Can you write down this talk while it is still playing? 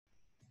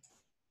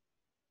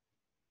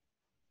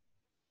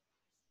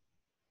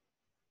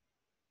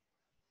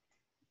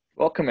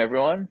Welcome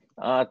everyone.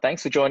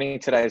 Thanks for joining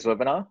today's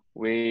webinar.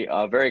 We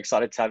are very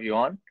excited to have you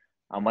on.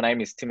 My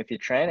name is Timothy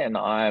Tran and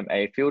I'm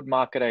a field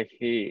marketer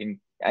here in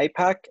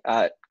APAC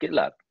at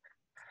GitLab.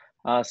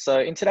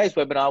 So in today's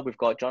webinar, we've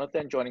got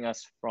Jonathan joining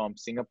us from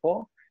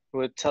Singapore, who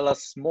will tell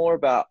us more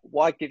about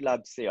why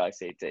GitLab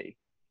CI/CD,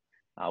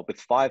 with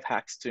 5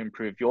 hacks to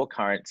improve your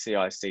current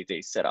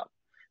CI/CD setup,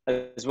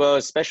 as well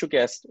as special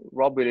guest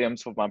Rob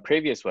Williams from my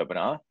previous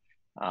webinar,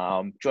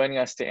 joining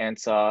us to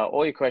answer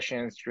all your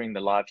questions during the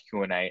live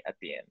Q&A at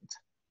the end.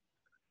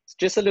 So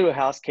just a little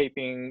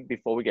housekeeping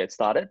before we get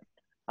started.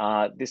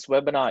 This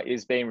webinar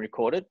is being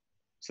recorded,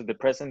 so the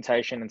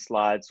presentation and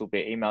slides will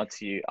be emailed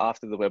to you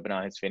after the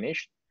webinar is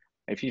finished.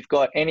 If you've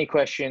got any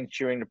questions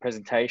during the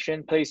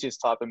presentation, please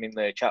just type them in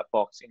the chat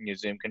box in your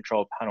Zoom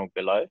control panel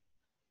below.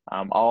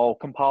 I'll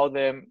compile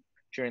them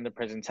during the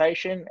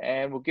presentation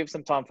and we'll give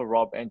some time for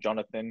Rob and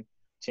Jonathan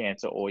to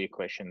answer all your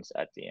questions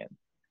at the end.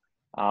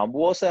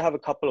 We'll also have a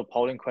couple of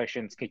polling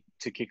questions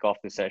to kick off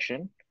the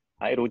session.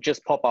 It'll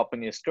just pop up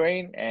on your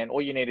screen and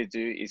all you need to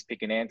do is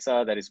pick an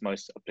answer that is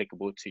most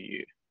applicable to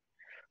you.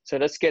 So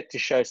let's get the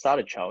show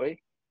started, shall we?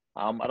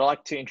 I'd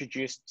like to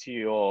introduce to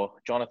you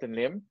Jonathan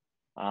Lim.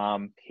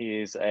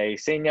 He is a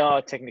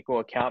Senior Technical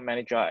Account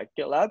Manager at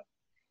GitLab.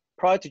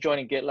 Prior to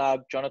joining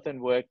GitLab, Jonathan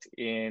worked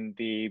in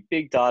the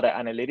big data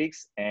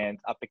analytics and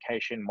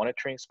application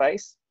monitoring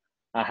space.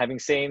 Having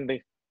seen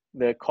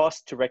the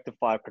cost to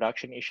rectify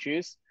production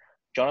issues,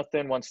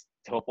 Jonathan wants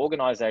to help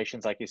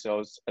organizations like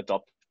yourselves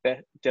adopt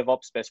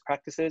DevOps best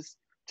practices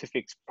to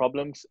fix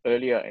problems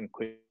earlier and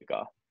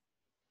quicker.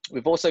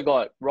 We've also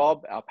got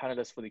Rob, our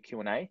panelist for the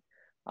Q&A.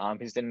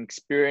 He's an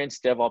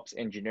experienced DevOps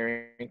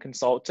engineering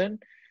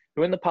consultant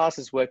who in the past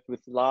has worked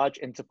with large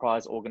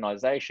enterprise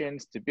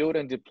organizations to build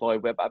and deploy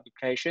web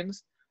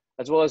applications,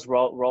 as well as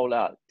roll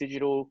out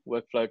digital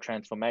workflow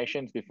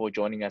transformations before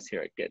joining us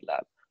here at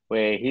GitLab,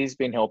 where he's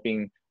been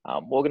helping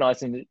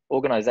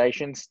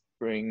organizations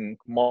bring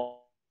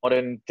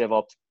modern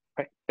DevOps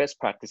best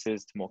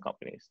practices to more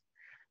companies.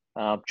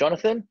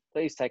 Jonathan,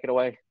 please take it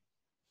away.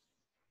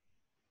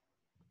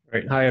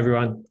 Right. Hi,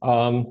 everyone.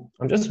 I'm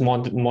just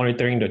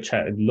monitoring the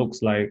chat. It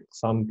looks like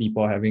some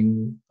people are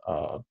having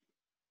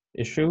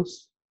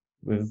issues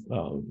with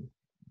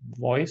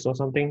voice or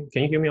something.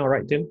 Can you hear me all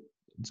right, Tim?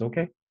 It's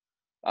okay?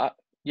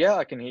 Yeah,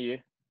 I can hear you.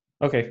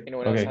 Okay.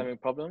 Anyone else having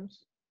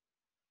problems?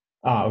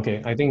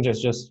 Okay. I think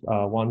just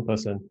one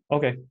person.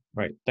 Okay.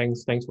 Right.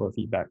 Thanks for the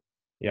feedback.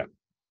 Yeah.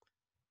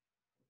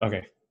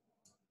 Okay.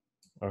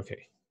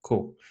 Okay.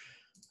 Cool.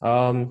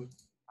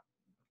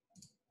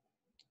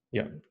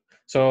 Yeah.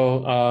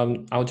 So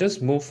I'll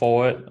just move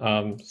forward.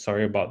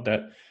 Sorry about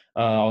that.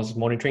 I was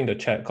monitoring the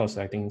chat because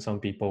I think some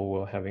people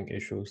were having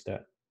issues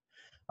there.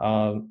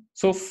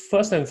 So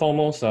first and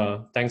foremost,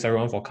 thanks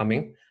everyone for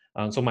coming.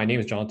 So my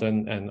name is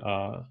Jonathan, and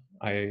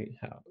I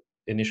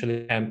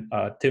initially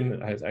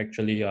Tim has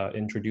actually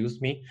introduced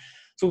me.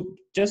 So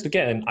just to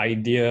get an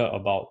idea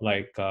about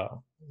like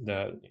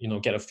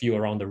get a feel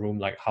around the room,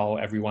 like how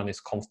everyone is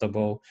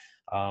comfortable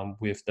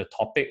with the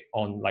topic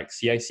on like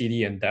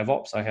CI/CD and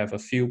DevOps, I have a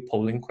few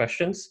polling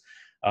questions.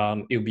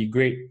 It would be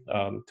great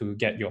to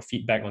get your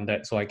feedback on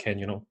that, so I can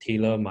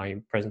tailor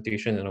my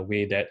presentation in a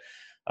way that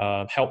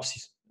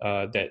helps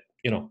that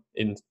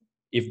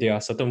if there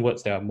are certain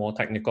words that are more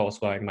technical,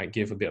 so I might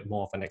give a bit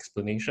more of an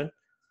explanation.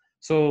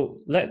 So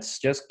let's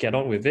just get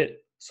on with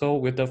it. So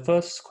with the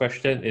first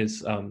question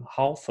is,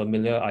 how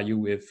familiar are you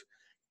with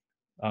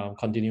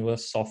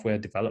continuous software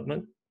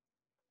development?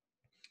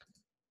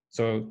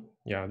 So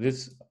yeah,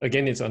 this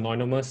again is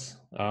anonymous.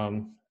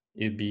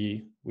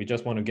 We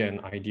just want to get an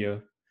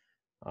idea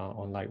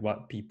on like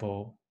what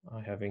people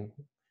are having.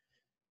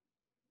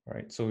 All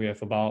right, so we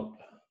have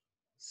about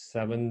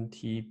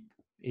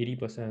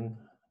 80%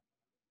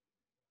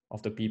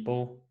 of the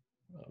people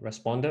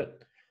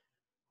responded.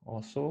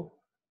 Also,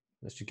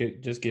 let's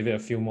just give it a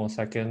few more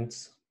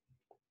seconds.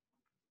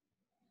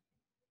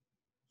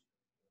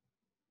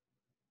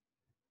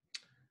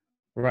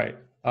 Right.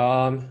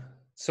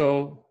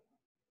 So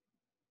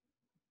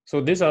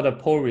these are the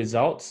poll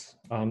results.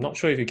 I'm not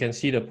sure if you can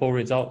see the poll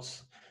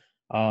results,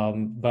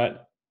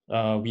 but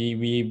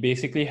we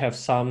basically have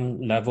some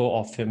level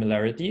of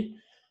familiarity.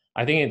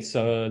 I think it's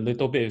a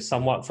little bit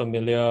somewhat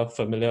familiar,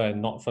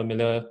 and not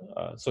familiar.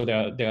 So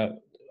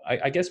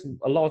I guess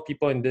a lot of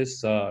people in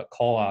this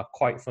call are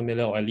quite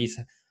familiar, or at least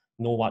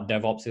know what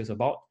DevOps is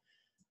about.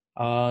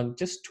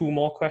 Just 2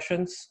 more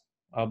questions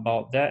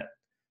about that.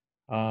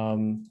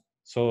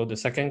 So the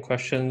second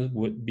question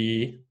would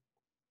be,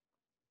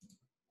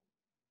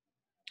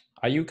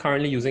 are you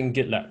currently using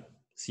GitLab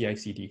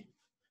CI/CD?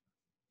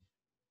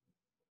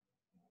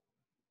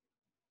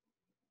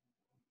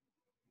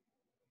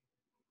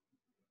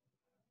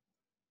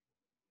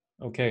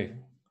 Okay.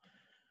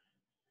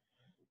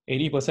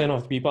 80%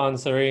 of people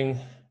answering,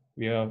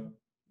 we are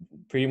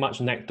pretty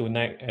much neck to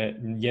neck at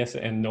yes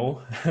and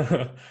no.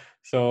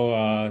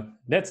 So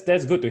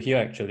that's good to hear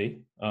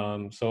actually.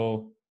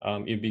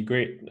 It'd be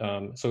great.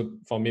 So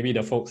for maybe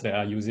the folks that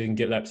are using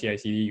GitLab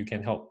CI/CD, you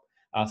can help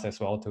us as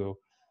well to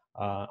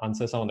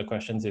answer some of the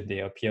questions if they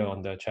appear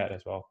on the chat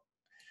as well.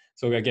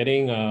 So we're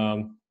getting,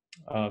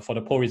 for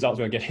the poll results,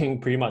 we're getting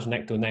pretty much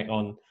neck to neck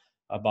on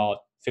about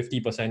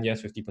 50%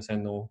 yes,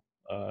 50% no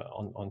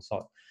on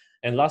sort.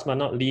 And last but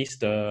not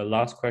least, the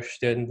last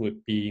question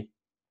would be,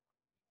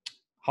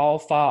 how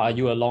far are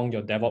you along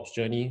your DevOps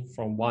journey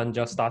from 1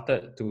 just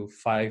started to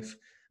 5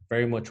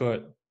 very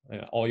matured?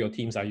 All your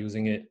teams are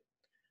using it.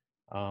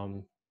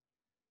 You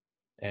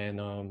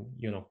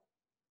know,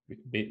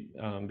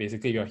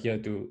 basically you're here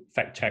to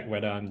fact check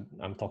whether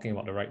I'm talking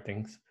about the right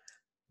things.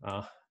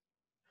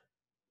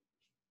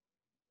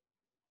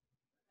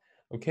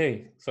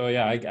 Okay, so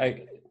yeah,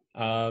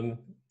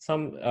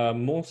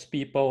 most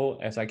people,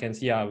 as I can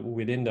see, are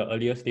within the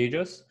earlier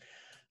stages,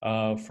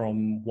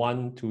 from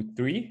 1 to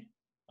 3,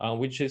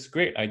 which is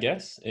great, I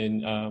guess.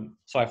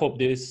 So I hope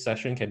this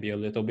session can be a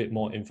little bit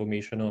more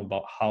informational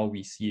about how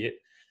we see it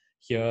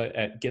here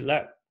at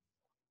GitLab.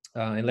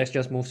 And let's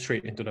just move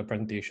straight into the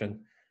presentation.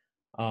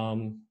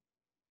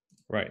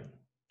 Right.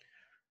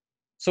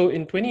 So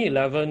in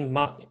 2011,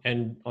 Mark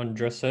and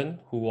Andreessen,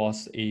 who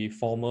was a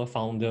former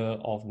founder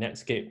of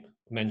Netscape,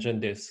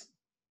 mentioned this: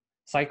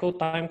 cycle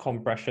time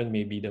compression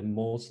may be the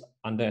most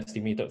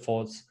underestimated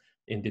force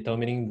in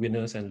determining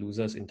winners and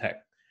losers in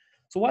tech.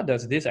 So what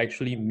does this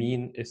actually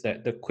mean is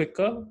that the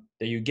quicker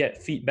that you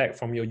get feedback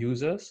from your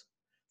users,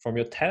 from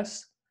your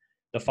tests,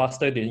 the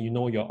faster that you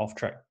know you're off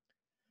track.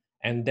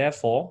 And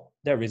therefore,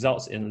 that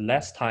results in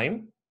less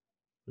time,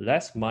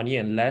 less money,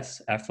 and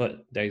less effort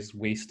that is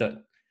wasted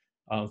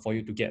for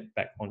you to get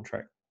back on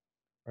track,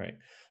 right?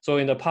 So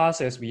in the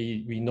past, as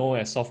we know,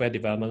 as software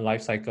development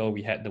lifecycle,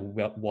 we had the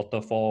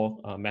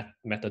waterfall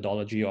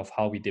methodology of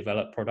how we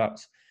develop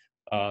products.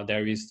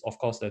 There is, of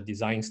course, the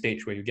design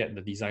stage where you get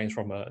the designs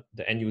from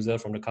the end user,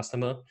 from the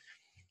customer.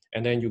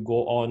 And then you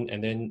go on,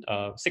 and then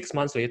 6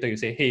 months later, you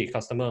say, hey,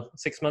 customer,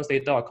 6 months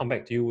later, I'll come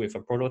back to you with a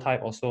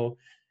prototype or so,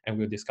 and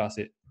we'll discuss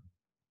it.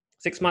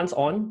 6 months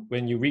on,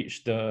 when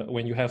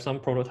you have some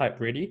prototype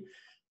ready,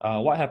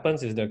 what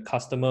happens is the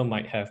customer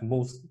might have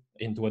moved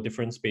into a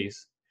different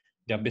space.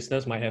 Their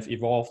business might have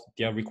evolved,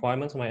 their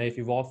requirements might have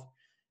evolved,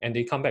 and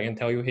they come back and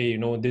tell you, hey,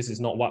 this is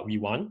not what we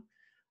want.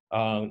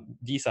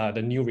 These are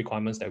the new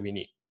requirements that we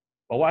need.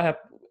 But what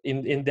happens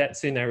in that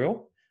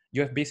scenario,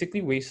 you have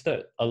basically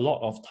wasted a lot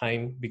of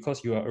time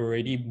because you are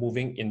already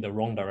moving in the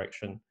wrong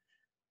direction.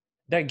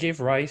 That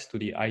gave rise to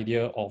the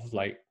idea of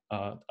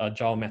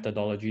agile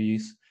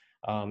methodologies,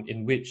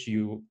 in which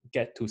you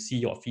get to see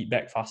your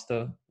feedback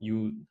faster.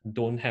 You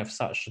don't have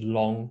such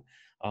long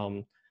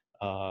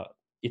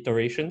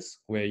iterations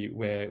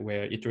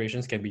where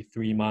iterations can be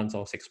 3 months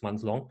or 6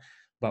 months long.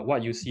 But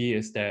what you see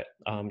is that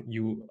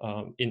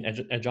in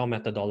agile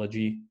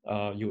methodology,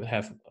 you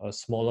have a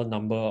smaller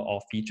number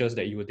of features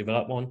that you would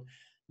develop on.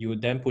 You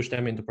would then push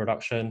them into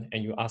production,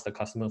 and you ask the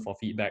customer for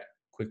feedback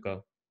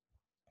quicker.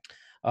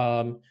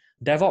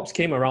 DevOps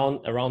came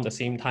around the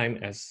same time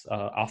as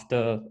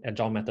after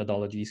agile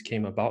methodologies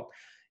came about,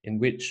 in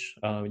which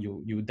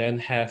you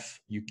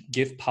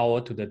give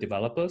power to the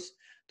developers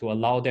to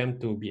allow them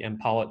to be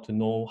empowered to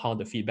know how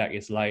the feedback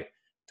is like,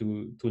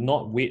 to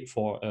not wait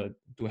for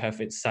to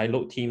have it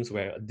siloed teams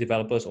where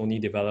developers only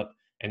develop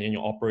and in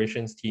your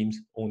operations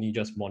teams only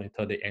just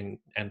monitor the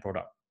end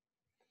product.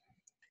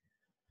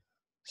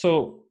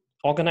 So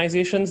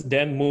organizations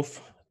then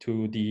move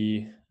to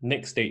the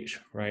next stage,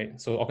 right?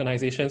 So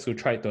organizations who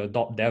try to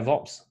adopt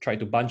DevOps, try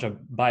to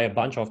buy a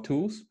bunch of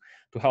tools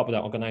to help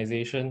the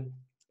organization.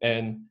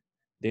 And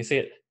they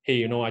said,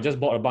 hey, I just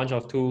bought a bunch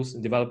of tools,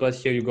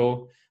 developers, here you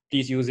go,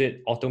 please use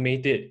it,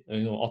 automate it.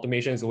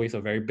 Automation is always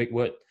a very big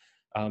word.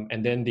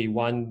 And then they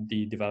want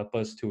the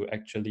developers to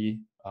actually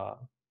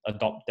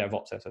adopt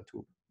DevOps as a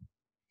tool.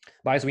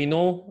 But as we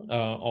know,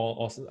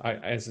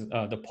 as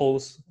the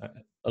polls,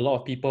 a lot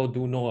of people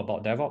do know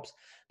about DevOps.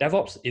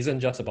 DevOps isn't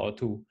just about a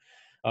tool.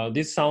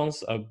 This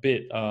sounds a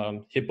bit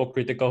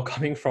hypocritical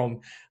coming from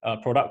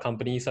product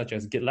companies such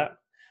as GitLab,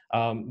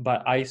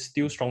 but I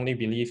still strongly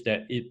believe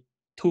that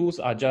tools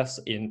are just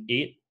in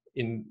aid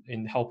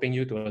in helping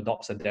you to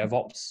adopt a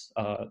DevOps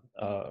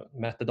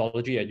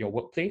methodology at your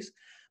workplace.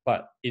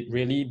 But it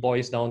really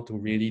boils down to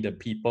really the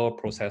people,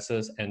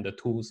 processes, and the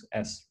tools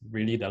as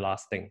really the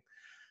last thing.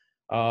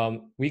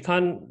 We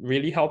can't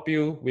really help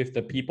you with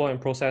the people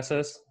and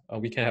processes.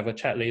 We can have a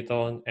chat later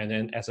on. And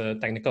then as a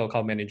technical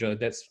account manager,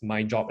 that's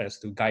my job, as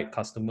to guide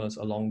customers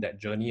along that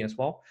journey as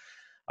well.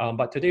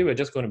 But today we're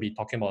just going to be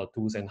talking about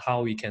tools and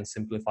how we can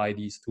simplify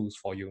these tools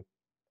for you.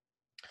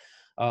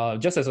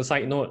 Just as a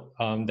side note,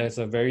 there's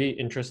a very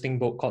interesting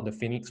book called The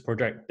Phoenix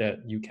Project that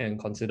you can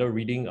consider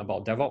reading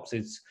about DevOps.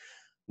 It's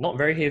not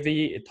very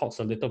heavy. It talks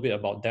a little bit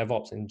about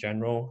DevOps in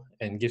general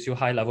and gives you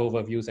high-level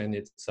overviews, and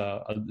it's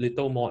a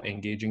little more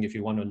engaging if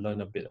you want to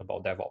learn a bit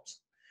about DevOps.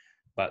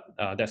 But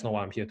that's not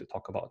what I'm here to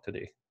talk about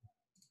today.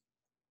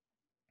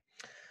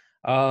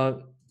 I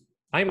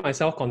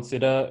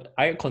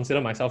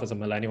consider myself as a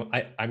millennial.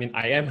 I mean,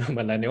 I am a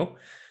millennial,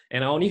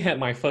 and I only had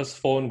my first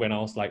phone when I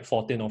was like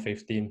 14 or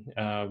 15.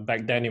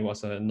 Back then, it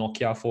was a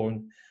Nokia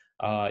phone.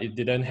 It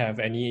didn't have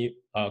any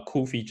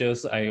cool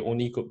features. I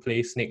only could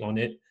play Snake on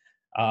it.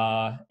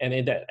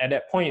 And at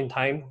that point in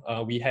time,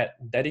 we had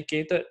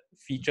dedicated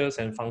features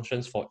and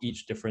functions for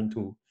each different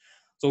tool.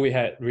 So we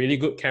had really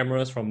good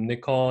cameras from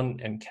Nikon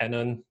and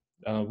Canon.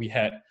 We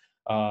had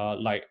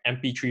like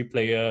MP3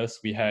 players.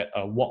 We had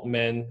a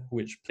Walkman,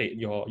 which played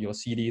your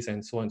CDs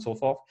and so on and so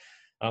forth.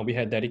 We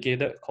had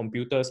dedicated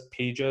computers,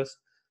 pages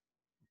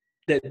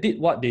that did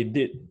what they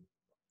did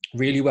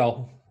really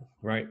well,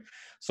 right?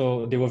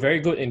 So they were very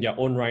good in their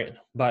own right.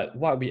 But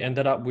what we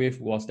ended up with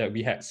was that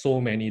we had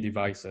so many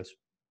devices.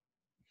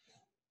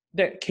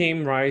 That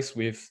came rise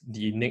with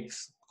the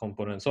next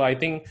component. So I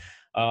think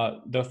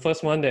the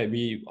first one that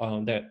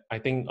that I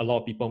think a lot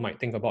of people might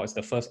think about is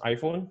the first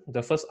iPhone.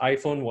 The first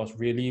iPhone was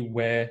really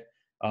where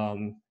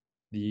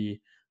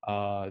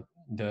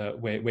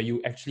where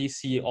you actually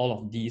see all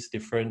of these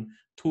different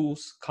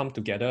tools come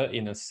together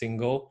in a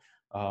single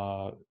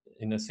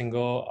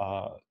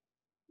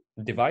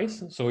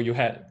device. So you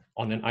had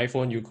on an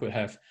iPhone, you could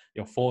have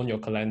your phone, your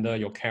calendar,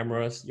 your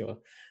cameras, you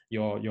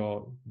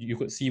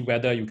could see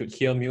weather, you could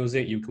hear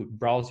music, you could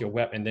browse your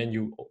web, and then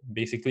you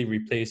basically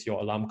replace your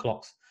alarm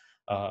clocks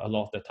a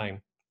lot of the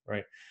time,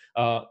 right?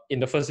 In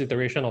the first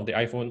iteration of the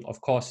iPhone,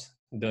 of course,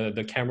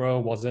 the camera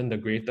wasn't the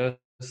greatest,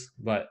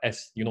 but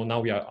as you know,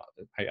 now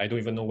I don't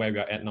even know where we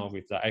are at now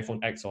with the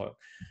iPhone X or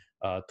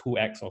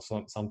 2X or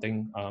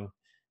something.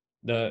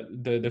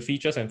 The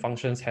features and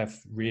functions have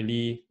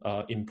really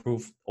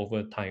improved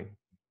over time.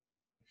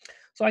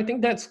 So I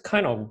think that's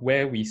kind of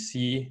where we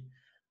see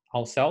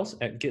ourselves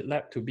at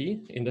GitLab to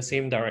be, in the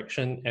same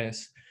direction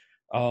as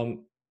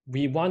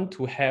we want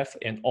to have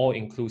an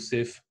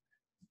all-inclusive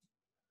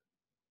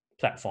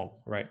platform,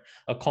 right?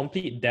 A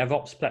complete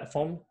DevOps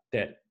platform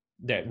that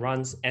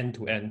runs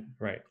end-to-end,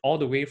 right? All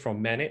the way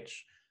from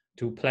manage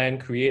to plan,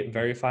 create,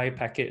 verify,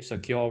 package,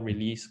 secure,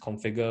 release,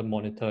 configure,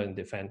 monitor, and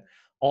defend,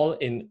 all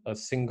in a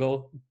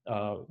single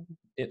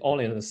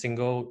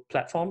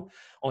platform,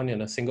 all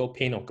in a single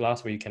pane of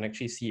glass where you can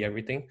actually see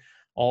everything,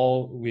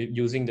 all with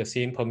using the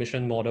same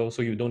permission model,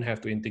 so you don't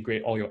have to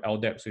integrate all your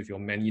LDAPs with your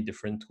many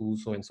different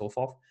tools, so and so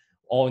forth,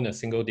 all in a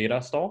single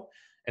data store.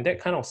 And that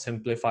kind of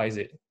simplifies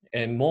it.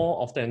 And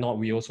more often than not,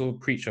 we also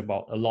preach a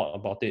lot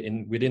about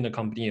it within the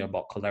company,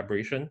 about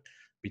collaboration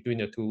between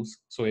the tools.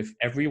 So if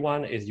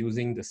everyone is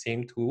using the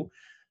same tool,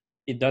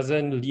 it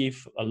doesn't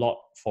leave a lot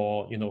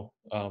for,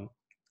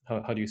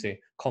 how do you say,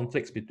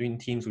 conflicts between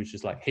teams, which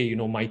is like, hey,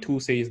 my tool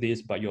says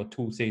this, but your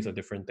tool says a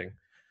different thing.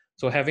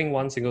 So having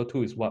one single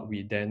tool is what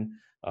we then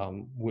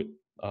would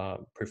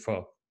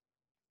prefer,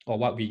 or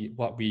what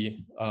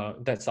we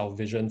that's our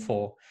vision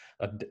for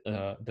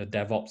the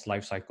DevOps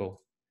lifecycle.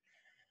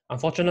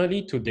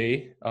 Unfortunately,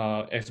 today,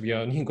 as we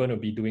are only going to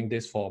be doing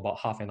this for about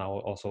half an hour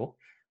or so,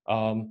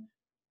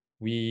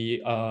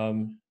 we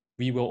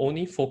will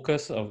only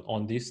focus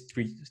on these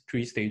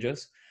three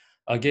stages.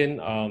 Again,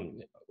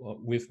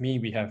 with me,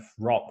 we have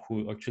Rob,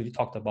 who actually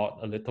talked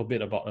about a little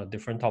bit about a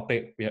different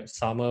topic. We have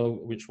Summer,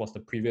 which was the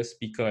previous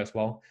speaker as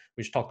well,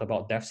 which talked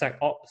about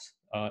DevSecOps,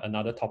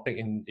 another topic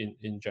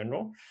in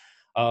general.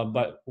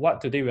 But what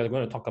today we're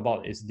going to talk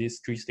about is these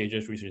three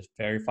stages, which is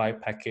verify,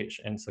 package,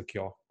 and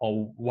secure,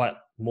 or what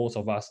most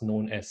of us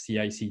known as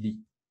CI/CD.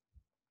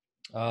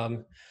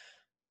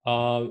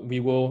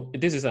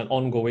 This is an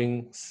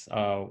ongoing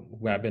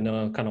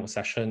webinar kind of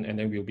session, and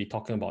then we'll be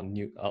talking about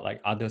new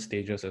like other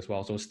stages as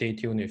well. So stay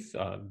tuned if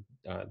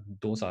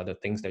those are the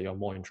things that you're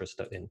more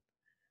interested in.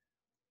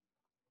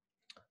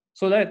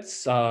 So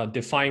let's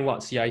define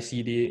what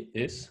CI/CD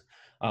is.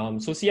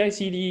 So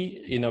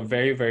CI/CD, in a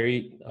very,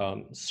 very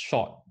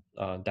short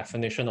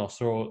definition or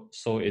so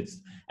it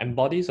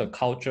embodies a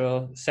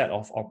culture, set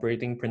of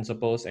operating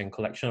principles, and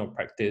collection of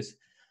practice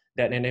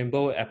that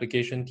enable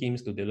application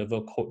teams to deliver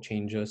code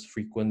changes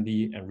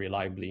frequently and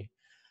reliably.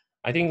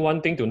 I think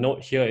one thing to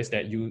note here is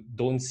that you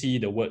don't see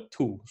the word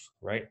tools,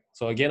 right?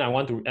 So again, I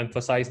want to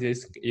emphasize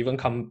this, even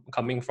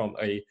coming from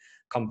a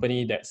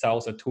company that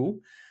sells a tool,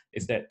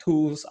 is that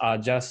tools are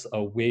just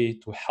a way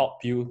to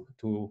help you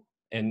to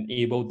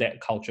enable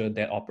that culture,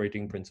 that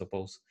operating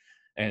principles.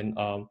 And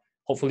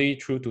hopefully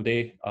through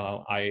today,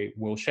 I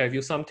will share with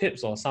you some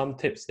tips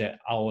that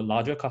our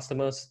larger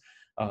customers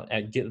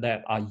at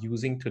GitLab are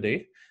using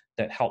today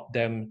that help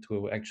them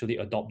to actually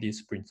adopt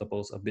these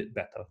principles a bit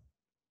better.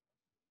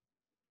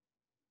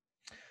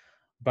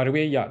 By the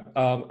way, yeah,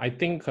 I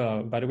think,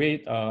 Rob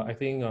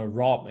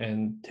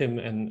and Tim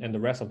and the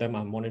rest of them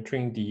are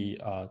monitoring the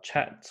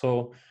chat.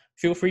 So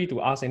feel free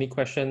to ask any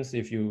questions.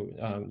 If you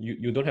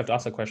don't have to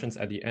ask the questions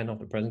at the end of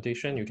the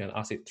presentation, you can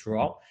ask it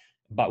throughout,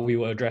 but we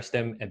will address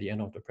them at the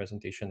end of the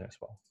presentation as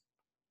well.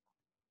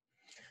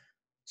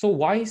 So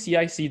why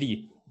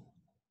CI/CD?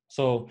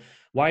 So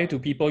why do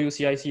people use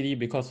CI/CD?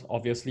 Because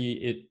obviously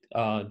it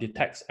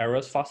detects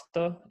errors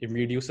faster, it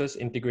reduces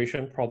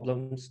integration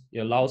problems, it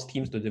allows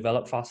teams to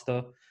develop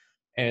faster,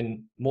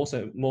 and first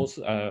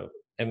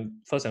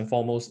and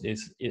foremost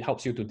is it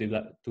helps you to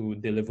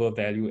deliver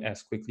value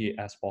as quickly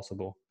as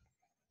possible.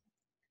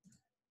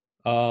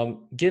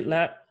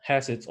 GitLab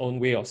has its own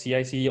way of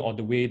CI/CD, or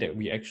the way that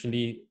we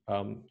actually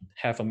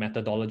have a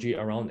methodology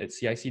around its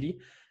CI/CD.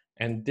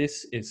 And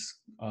this is,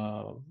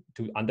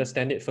 to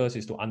understand it first,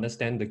 is to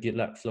understand the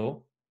GitLab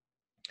flow.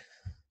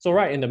 So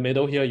right in the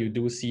middle here, you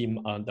do see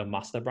the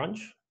master branch.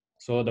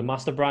 So the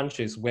master branch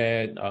is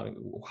where,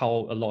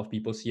 how a lot of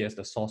people see as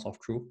the source of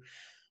truth.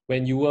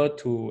 When you were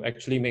to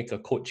actually make a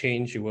code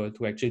change, you were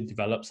to actually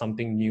develop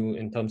something new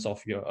in terms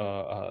of your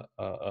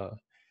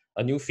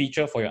a new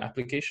feature for your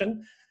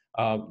application,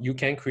 you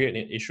can create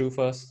an issue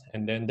first,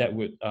 and then that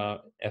would,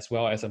 as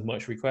well as a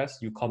merge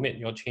request, you commit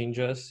your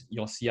changes,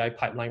 your CI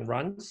pipeline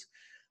runs.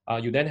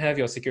 You then have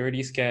your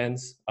security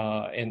scans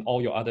and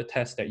all your other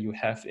tests that you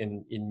have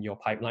in your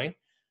pipeline.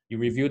 You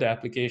review the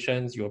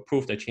applications, you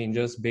approve the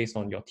changes based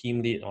on your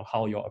team lead or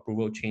how your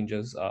approval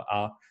changes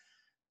are,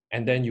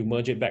 and then you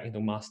merge it back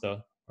into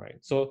master, right?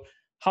 So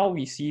how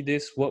we see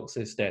this works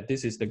is that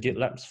this is the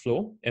GitLab's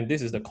flow, and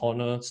this is the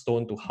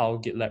cornerstone to how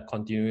GitLab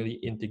continually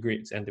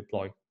integrates and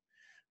deploy,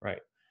 right?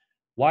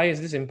 Why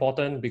is this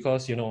important?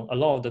 Because, you know, a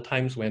lot of the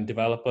times when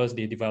developers,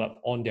 they develop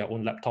on their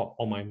own laptop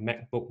or my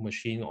MacBook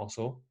machine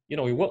also, you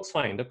know, it works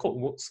fine. The code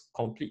works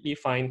completely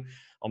fine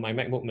on my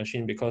MacBook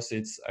machine because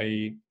it's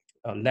a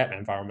lab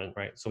environment,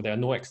 right? So there are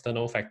no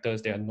external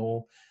factors. There are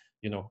no,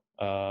 you know,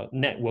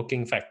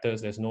 networking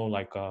factors. There's no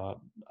like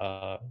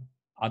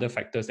other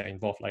factors that are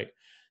involved, like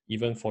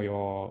even for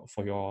your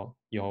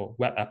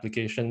web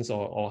applications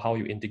or how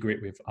you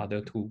integrate with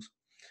other tools.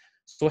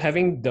 So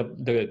having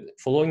the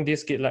following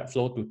this GitLab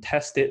flow to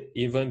test it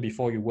even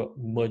before you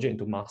merge it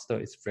into master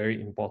is very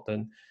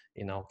important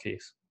in our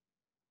case.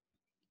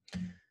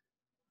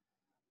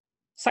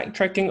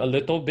 Sidetracking a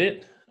little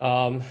bit,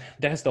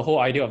 that's the whole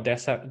idea of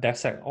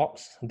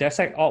DevSecOps.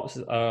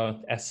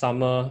 DevSecOps, as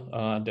Summer,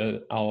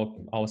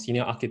 our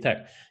senior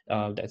architect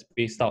that's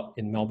based out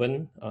in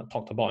Melbourne,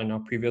 talked about in our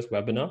previous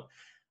webinar,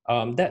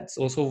 that's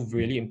also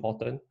really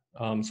important.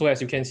 So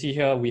as you can see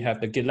here, we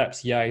have the GitLab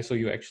CI, so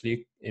you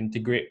actually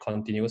integrate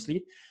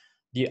continuously.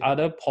 The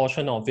other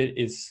portion of it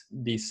is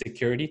the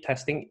security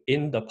testing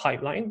in the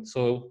pipeline.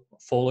 So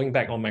following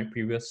back on my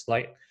previous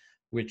slide,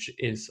 which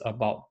is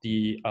about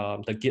the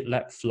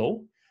GitLab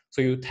flow.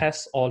 So you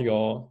test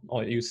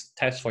you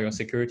test for your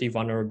security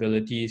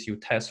vulnerabilities, you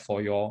test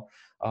for your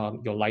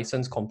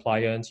license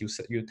compliance,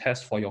 you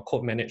test for your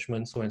code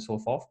management, so on and so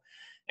forth.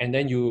 And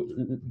then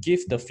you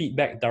give the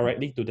feedback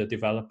directly to the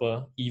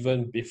developer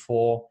even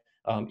before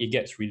it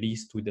gets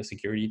released to the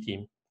security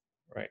team,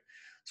 right?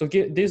 So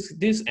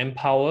this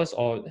empowers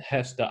or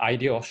has the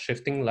idea of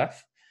shifting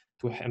left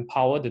to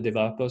empower the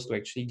developers to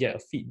actually get a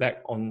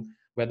feedback on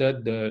whether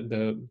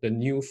the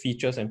new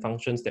features and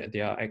functions that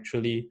they are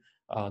actually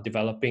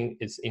developing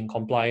is in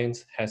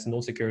compliance, has no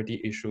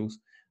security issues,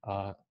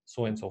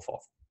 so on and so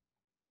forth.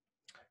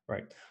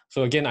 Right.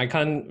 So again, I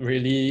can't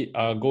really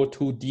go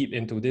too deep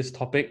into this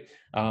topic,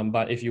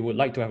 but if you would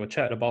like to have a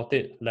chat about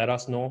it, let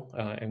us know,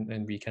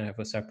 and we can have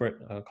a separate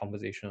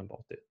conversation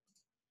about it.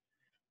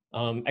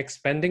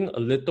 Expanding a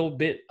little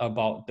bit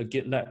about the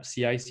GitLab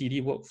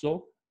CI/CD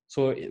workflow.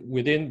 So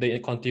within the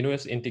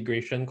continuous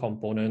integration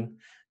component,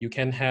 you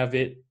can have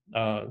it,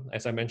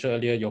 as I mentioned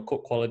earlier, your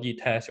code quality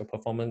test, your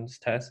performance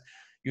test.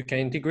 You can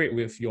integrate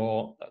with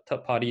your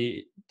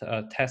third-party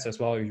tests as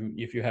well.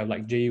 If you have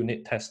like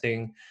JUnit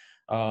testing,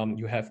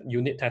 you have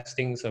unit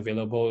testings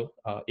available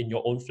in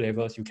your own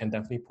flavors. You can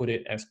definitely put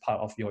it as part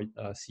of your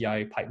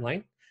CI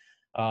pipeline.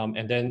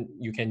 And then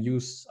you can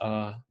use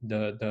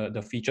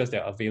the features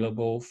that are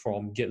available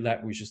from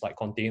GitLab, which is like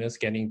container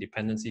scanning,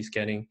 dependency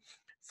scanning,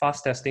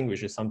 fast testing,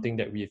 which is something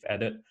that we've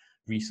added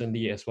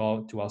recently as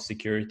well to our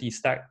security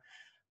stack.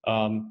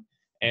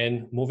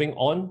 And moving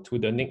on to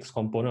the next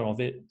component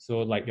of it, so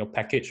like your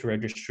package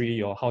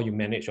registry or how you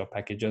manage your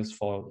packages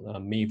for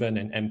Maven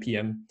and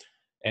NPM,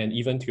 and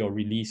even to your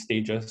release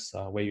stages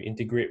where you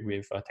integrate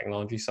with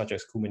technologies such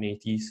as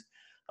Kubernetes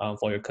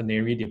for your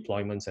Canary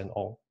deployments and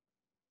all.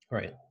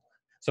 Right.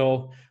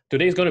 So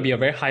today is going to be a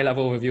very high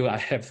level overview.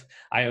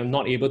 I am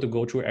not able to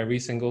go through every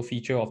single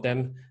feature of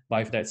them,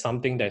 but if that's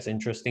something that's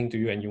interesting to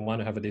you and you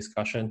want to have a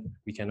discussion,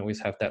 we can always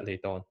have that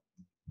later on.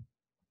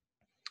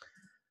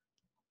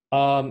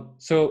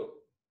 So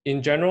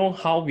in general,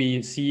 how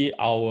we see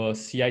our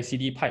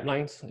CI/CD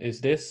pipelines is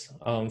this.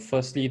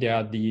 Firstly, there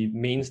are the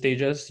main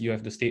stages. You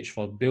have the stage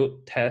for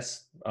build,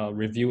 test,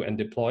 review, and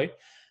deploy.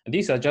 And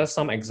these are just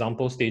some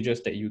example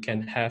stages that you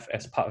can have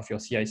as part of your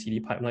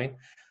CI/CD pipeline.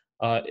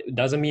 It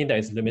doesn't mean that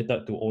it's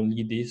limited to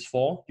only these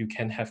four. You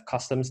can have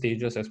custom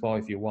stages as well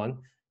if you want.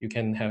 You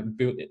can have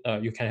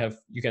you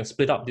can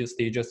split up these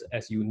stages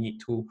as you need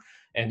to,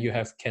 and you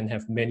can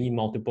have many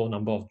multiple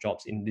number of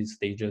jobs in these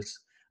stages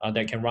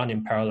that can run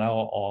in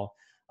parallel or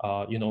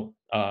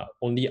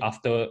only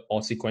after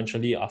or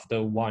sequentially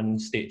after one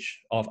stage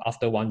of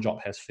after one job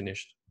has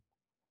finished.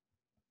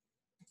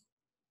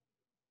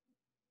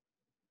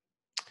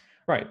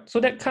 Right, so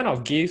that kind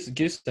of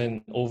gives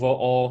an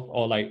overall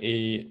or like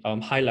a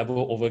high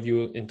level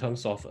overview in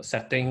terms of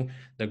setting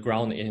the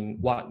ground in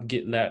what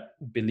GitLab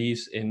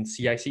believes in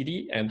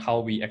CI/CD and how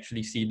we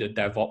actually see the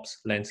DevOps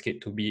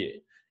landscape to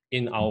be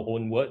in our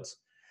own words.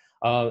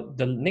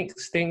 The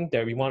next thing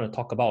that we want to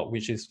talk about,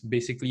 which is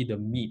basically the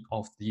meat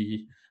of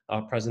the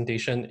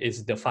presentation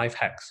is the 5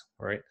 hacks,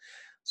 right?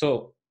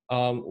 So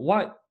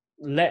what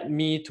led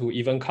me to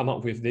even come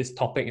up with this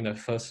topic in the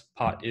first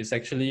part is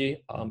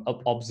actually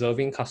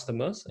observing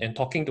customers and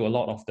talking to a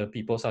lot of the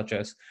people such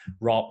as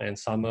Rob and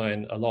Summer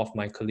and a lot of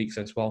my colleagues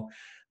as well.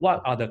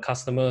 What are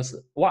customers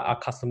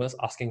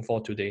asking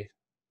for today?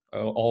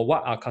 Or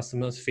what are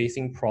customers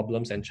facing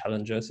problems and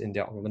challenges in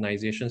their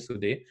organizations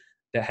today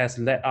that has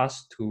led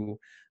us to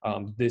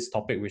this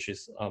topic, which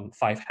is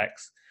 5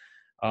 hacks.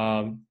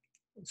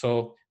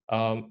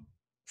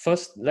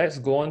 First, let's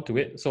go on to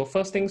it. So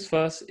first things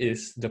first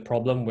is the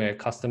problem where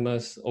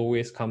customers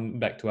always come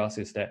back to us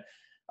is that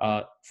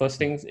first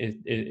things,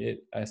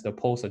 as the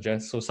poll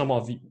suggests, so some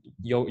of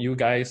you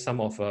guys,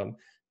 some of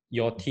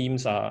your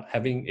teams are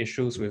having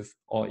issues with,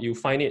 or you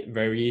find it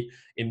very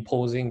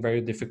imposing,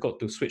 very difficult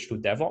to switch to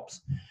DevOps.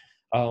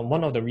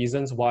 One of the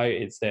reasons why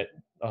is that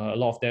a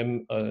lot of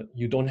them,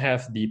 you don't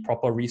have the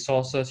proper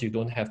resources, you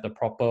don't have the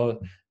proper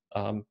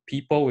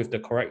people with the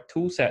correct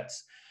tool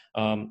sets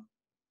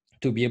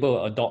to be able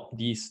to adopt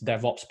these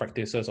DevOps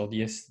practices or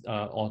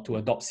to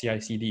adopt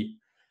CI/CD.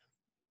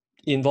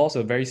 It involves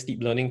a very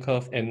steep learning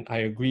curve, and I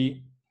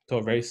agree to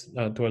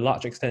a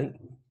large extent.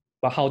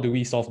 But how do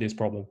we solve this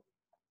problem?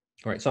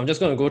 All right, so I'm just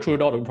going to go through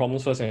all the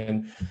problems first,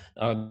 and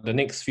the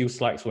next few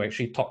slides will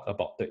actually talk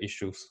about the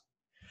issues.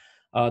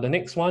 The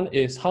next one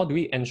is, how do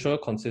we ensure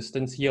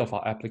consistency of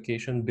our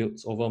application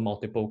builds over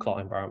multiple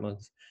cloud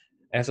environments?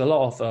 As a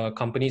lot of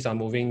companies are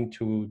moving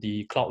to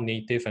the cloud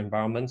native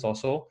environments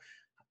also,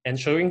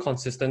 ensuring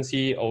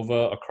consistency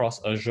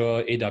across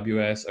Azure,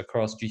 AWS,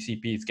 across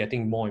GCP is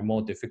getting more and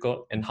more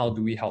difficult, and how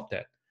do we help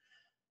that?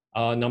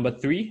 Number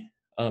 3,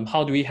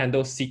 how do we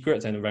handle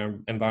secrets and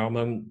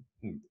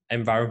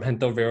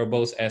environmental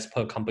variables as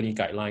per company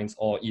guidelines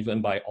or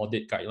even by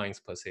audit guidelines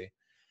per se?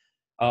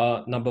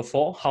 Number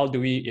 4, how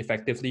do we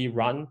effectively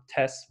run,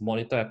 test,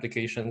 monitor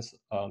applications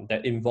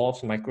that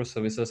involves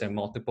microservices and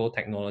multiple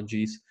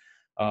technologies,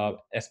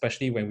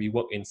 especially when we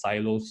work in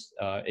silos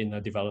in a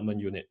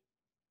development unit?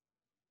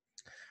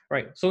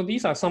 Right, so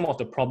these are some of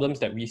the problems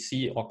that we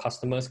see, or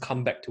customers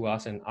come back to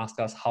us and ask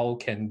us, how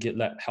can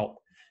GitLab help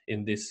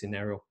in this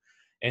scenario?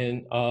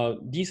 And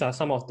these are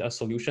some of the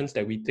solutions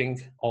that we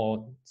think,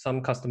 or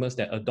some customers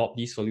that adopt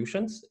these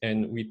solutions,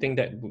 and we think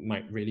that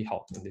might really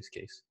help in this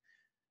case.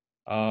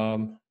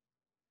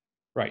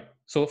 Right,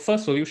 so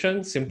first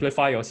solution,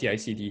 simplify your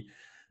CI/CD.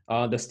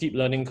 The steep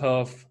learning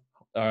curve,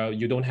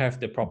 you don't have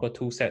the proper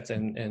tool sets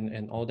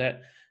and all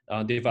that.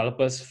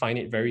 Developers find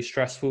it very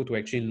stressful to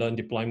actually learn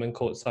deployment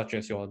code, such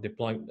as your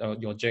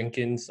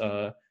Jenkins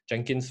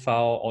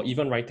file, or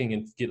even writing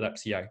in GitLab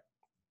CI.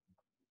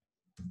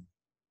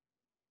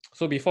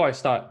 So before I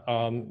start,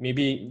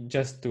 maybe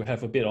just to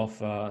have a bit of,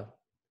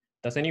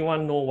 does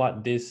anyone know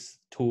what this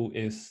tool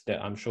is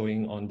that I'm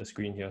showing on the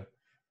screen here?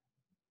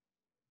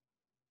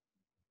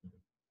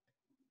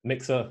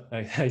 Mixer,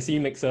 I see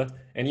Mixer.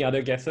 Any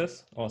other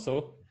guesses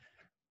also?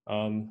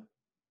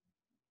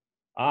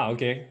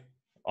 Okay.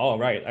 All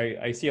right,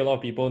 I see a lot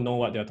of people know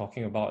what they're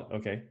talking about.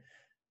 Okay,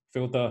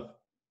 filter,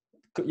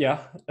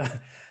 yeah.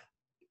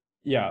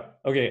 Yeah,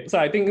 okay, so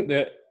I think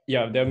that,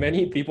 yeah, there are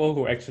many people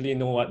who actually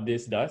know what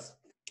this does.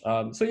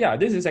 So yeah,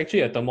 this is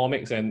actually a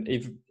Thermomix, and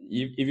if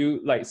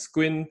you like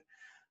squint,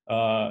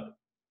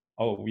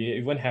 we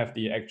even have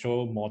the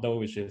actual model,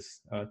 which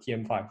is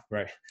TM5,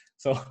 right?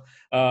 So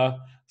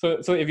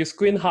so if you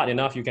squint hard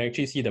enough, you can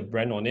actually see the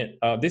brand on it.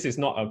 This is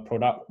not a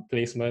product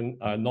placement,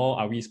 nor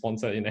are we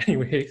sponsored in any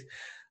way.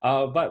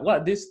 But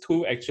what this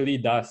tool actually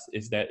does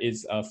is that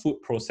it's a food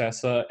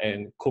processor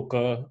and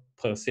cooker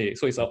per se.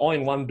 So it's an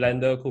all-in-one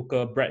blender,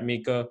 cooker, bread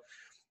maker,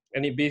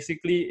 and it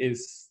basically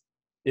is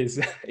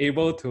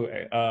able to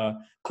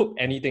cook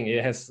anything.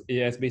 It has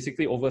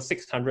basically over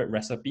 600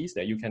 recipes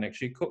that you can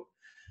actually cook.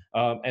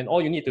 And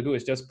all you need to do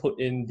is just put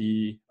in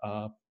the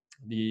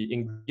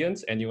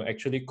ingredients, and you'll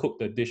actually cook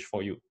the dish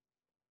for you.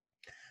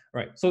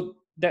 Right, so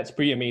that's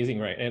pretty amazing,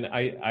 right? And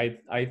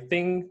I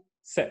think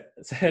set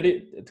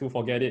it to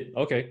forget it.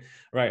 Okay,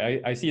 right.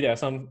 I see there are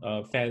some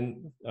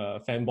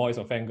fanboys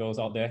or fangirls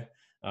out there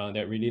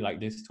that really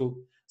like this tool.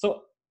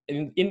 So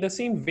in the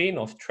same vein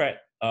of thread,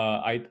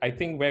 I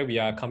think where we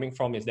are coming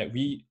from is that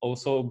we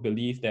also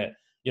believe that,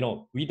 you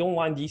know, we don't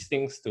want these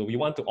things we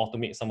want to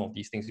automate some of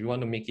these things. We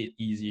want to make it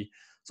easy.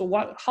 So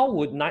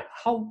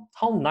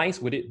how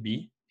nice would it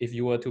be if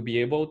you were to be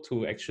able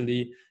to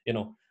actually, you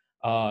know,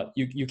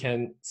 you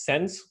can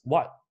sense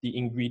what the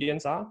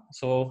ingredients are,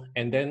 so,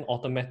 and then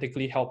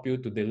automatically help you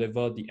to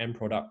deliver the end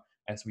product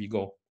as we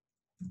go.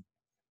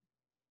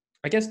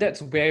 I guess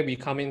that's where we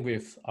come in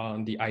with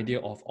the idea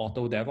of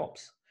auto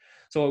DevOps.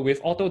 So with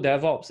auto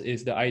DevOps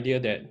is the idea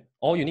that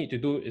all you need to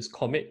do is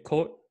commit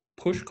code,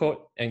 push code,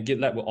 and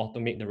GitLab will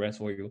automate the rest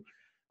for you,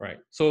 right?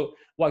 So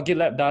what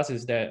GitLab does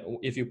is that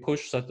if you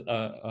push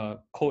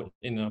code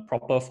in a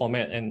proper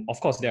format, and of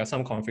course there are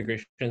some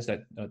configurations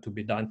that to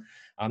be done.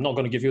 I'm not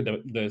going to give you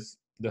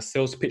the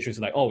sales pitch is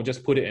like, oh,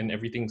 just put it and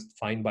everything's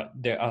fine. But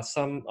there are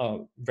some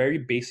very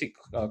basic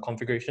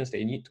configurations that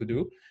you need to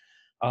do.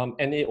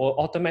 And it will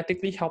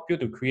automatically help you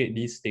to create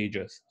these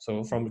stages.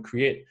 So from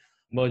create,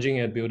 merging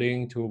and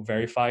building to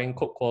verifying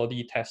code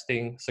quality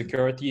testing,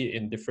 security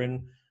in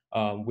different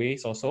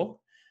ways also.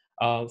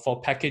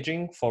 For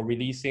packaging, for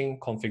releasing,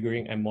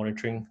 configuring, and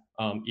monitoring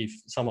if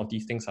some of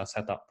these things are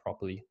set up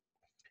properly.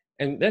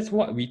 And that's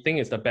what we think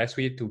is the best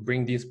way to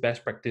bring these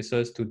best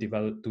practices to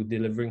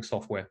delivering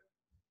software.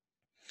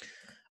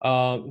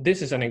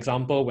 This is an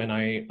example when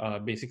I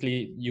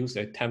basically use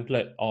a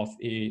template of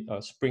a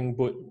Spring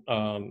Boot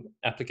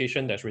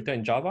application that's written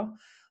in Java.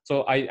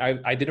 So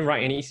I didn't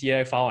write any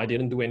CI file, I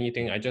didn't do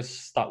anything. I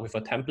just start with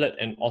a template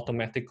and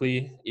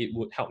automatically it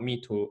would help me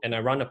to, and I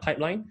run a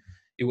pipeline,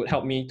 it would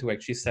help me to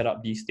actually set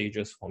up these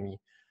stages for me.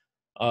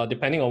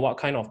 Depending on what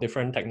kind of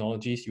different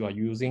technologies you are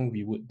using,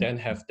 we would then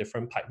have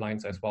different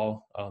pipelines as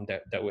well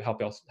that will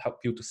help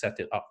you to set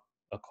it up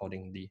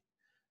accordingly.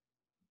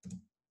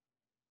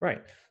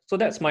 Right. So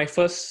that's my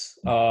first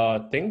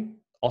thing,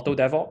 Auto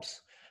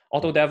DevOps.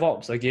 Auto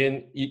DevOps,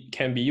 again, it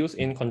can be used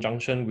in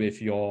conjunction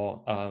with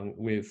your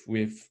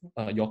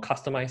your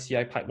customized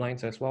CI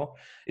pipelines as well.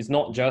 It's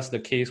not just the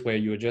case where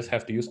you just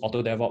have to use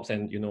Auto DevOps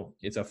and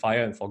it's a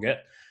fire and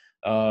forget.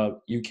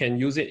 You can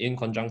use it in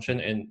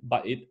conjunction,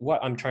 but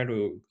what I'm trying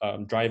to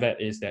drive at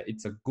is that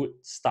it's a good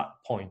start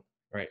point,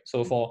 right?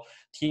 So for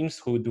teams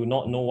who do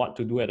not know what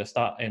to do at the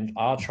start and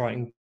are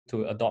trying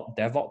to adopt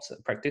DevOps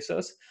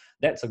practices,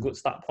 that's a good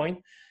start point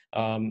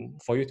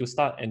for you to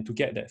start and to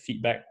get that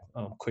feedback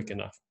quick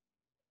enough.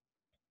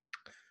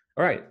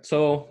 All right,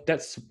 so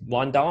that's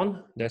one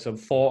down. There's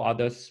 4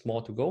 others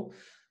more to go.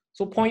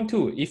 So point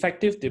 2,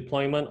 effective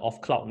deployment of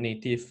cloud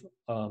native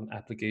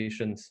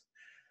applications.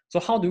 So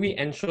how do we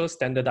ensure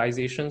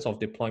standardizations of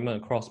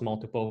deployment across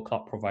multiple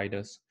cloud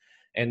providers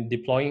and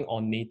deploying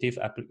on native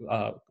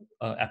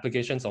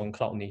applications on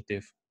cloud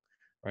native,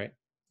 right?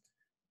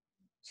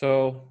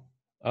 So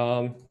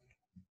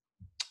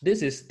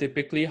this is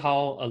typically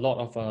how a lot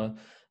of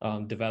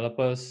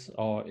developers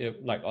or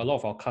like a lot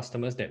of our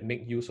customers that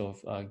make use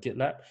of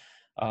GitLab.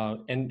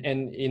 And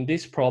in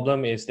this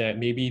problem is that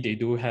maybe they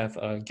do have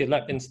a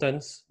GitLab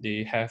instance,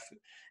 they have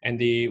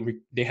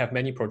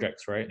many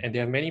projects, right? And they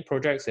have many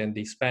projects and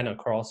they span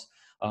across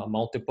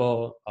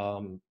multiple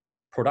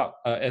product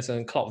as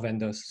in cloud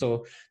vendors.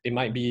 So they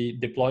might be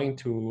deploying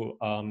to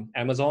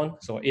Amazon,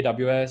 so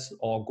AWS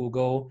or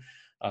Google,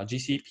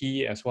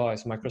 GCP, as well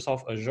as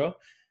Microsoft Azure.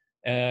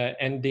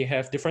 And they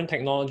have different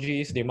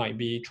technologies. They might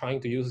be trying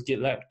to use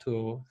GitLab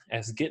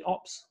as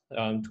GitOps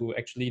to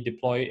actually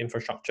deploy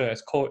infrastructure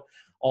as code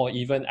or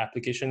even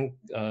application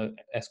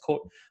as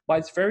code. But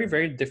it's very,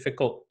 very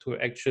difficult to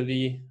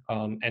actually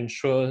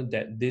ensure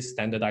that this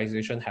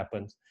standardization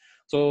happens.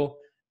 So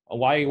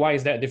why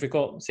is that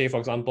difficult? Say, for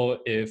example,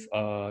 if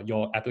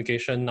your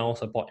application now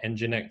support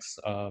Nginx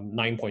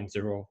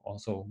 9.0 or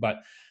so, but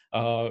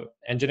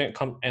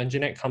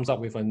Nginx comes up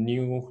with a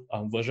new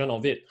version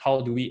of it. How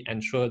do we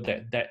ensure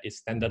that that is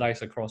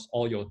standardized across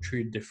all your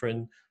 3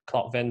 different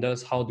cloud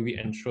vendors? How do we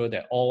ensure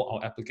that all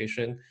our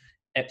application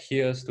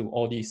adheres to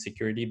all these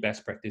security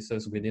best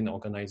practices within the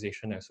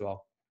organization as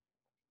well?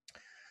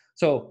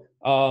 So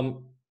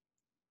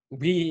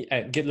we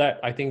at GitLab,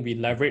 I think we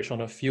leverage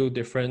on a few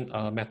different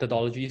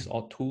methodologies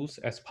or tools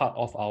as part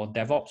of our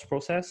DevOps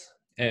process.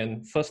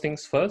 And first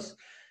things first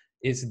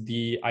is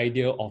the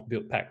idea of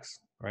build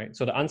packs, right?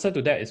 So the answer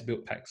to that is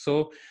build packs.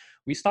 So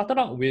we started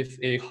out with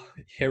a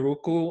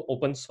Heroku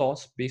open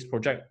source based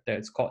project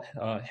that's called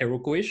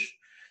Heroku-ish.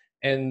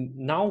 And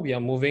now we are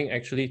moving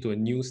actually to a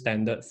new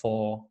standard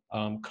for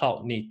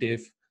cloud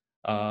native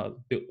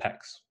build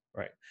packs,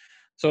 right?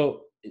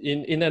 So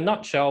in a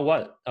nutshell,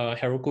 what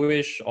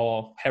Heroku-ish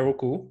or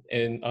Heroku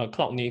in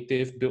cloud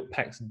native build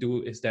packs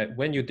do is that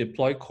when you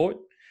deploy code,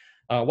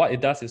 what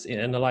it does is it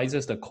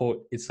analyzes the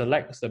code, it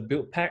selects the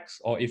build packs,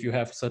 or if you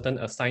have certain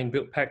assigned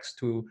build packs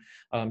to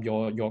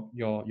your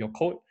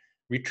code,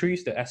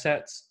 retrieves the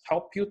assets,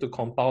 help you to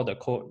compile the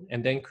code,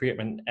 and then create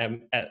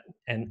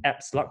an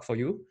app slug for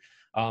you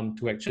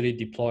to actually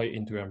deploy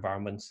into your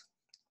environments.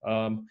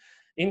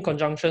 In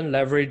conjunction,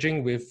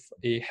 leveraging with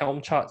a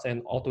Helm charts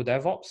and Auto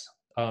DevOps,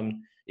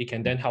 it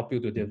can then help you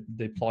to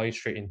deploy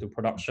straight into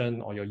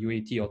production or your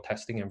UAT or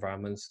testing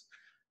environments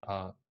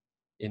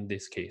in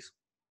this case.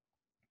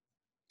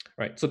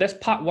 Right, so that's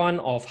part 1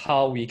 of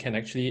how we can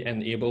actually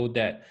enable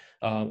that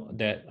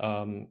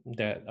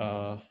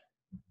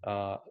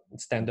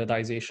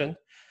standardization.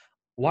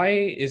 Why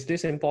is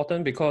this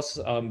important? Because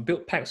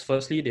build packs,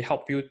 firstly, they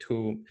help you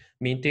to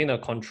maintain a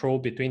control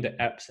between the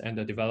apps and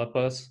the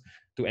developers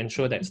to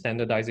ensure that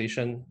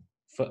standardization.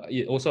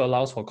 It also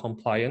allows for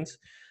compliance.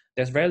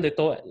 There's very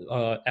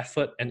little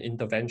effort and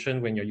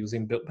intervention when you're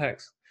using build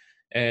packs.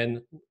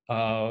 And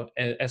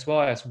as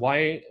well as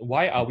why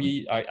are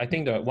we, I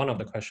think that one of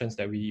the questions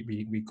that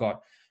we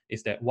got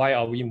is that why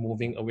are we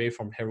moving away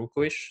from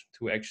Heroku-ish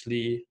to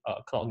actually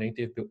cloud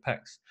native build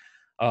packs?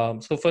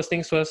 So first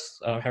things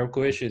first,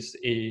 Heroku-ish is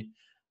a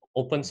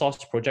open source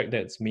project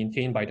that's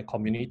maintained by the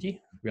community.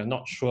 We are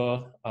not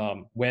sure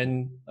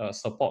when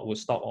support will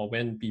stop or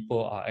when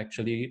people are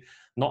actually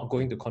not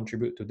going to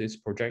contribute to this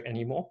project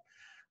anymore.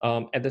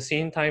 At the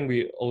same time,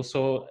 we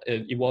also,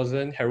 it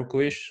wasn't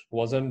Herokuish,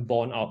 wasn't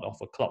born out of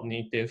a cloud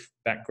native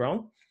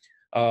background.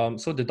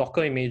 So the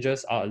Docker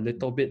images are a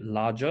little bit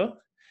larger,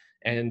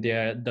 and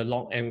they're the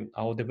long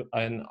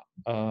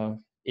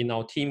in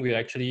our team we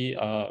actually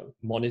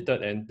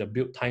monitored, and the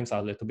build times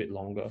are a little bit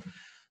longer.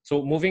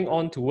 So moving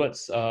on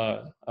towards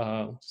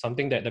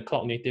something that the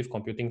Cloud Native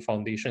Computing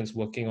Foundation is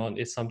working on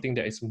is something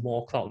that is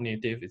more cloud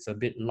native. It's a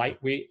bit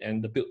lightweight,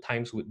 and the build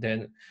times would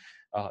then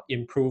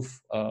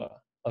improve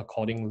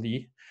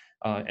accordingly,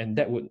 and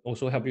that would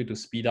also help you to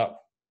speed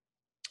up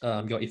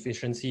your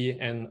efficiency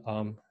and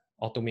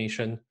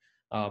automation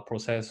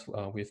process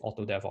with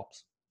Auto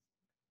DevOps.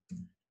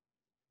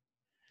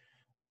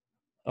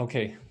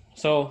 Okay,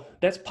 so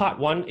that's part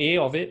 1A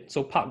of it.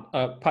 So part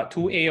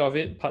 2A of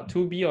it, part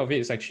 2B of it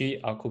is actually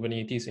our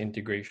Kubernetes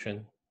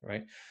integration,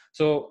 right?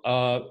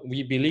 So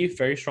we believe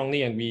very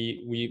strongly, and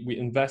we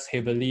invest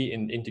heavily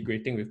in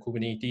integrating with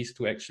Kubernetes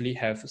to actually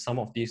have some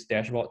of these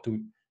dashboards to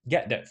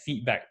get that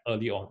feedback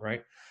early on,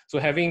 right? So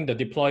having the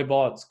deploy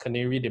bots,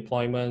 Canary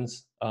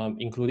deployments,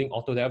 including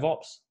Auto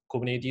DevOps,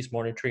 Kubernetes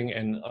monitoring,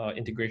 and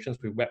integrations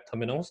with web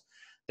terminals,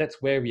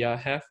 that's where we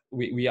are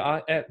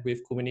at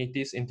with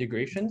Kubernetes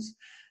integrations.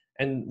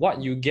 And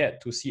what you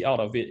get to see out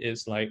of it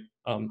is like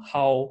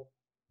how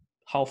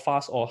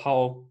fast, or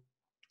how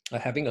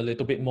having a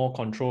little bit more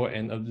control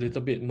and a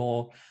little bit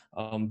more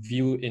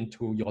view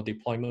into your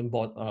deployment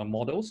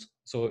models.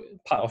 So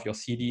part of your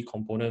CD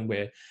component,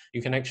 where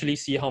you can actually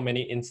see how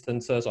many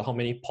instances or how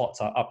many pods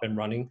are up and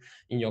running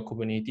in your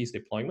Kubernetes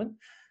deployment.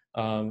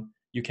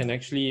 You can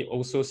actually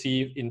also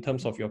see in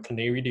terms of your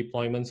Canary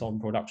deployments on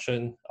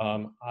production,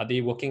 are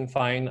they working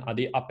fine? Are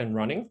they up and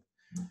running?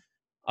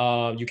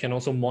 You can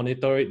also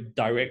monitor it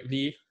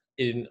directly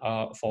in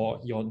for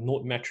your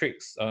node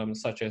metrics,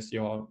 such as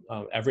your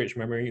average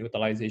memory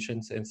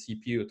utilizations and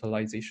CPU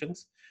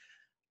utilizations.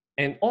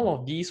 And all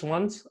of these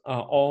ones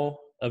are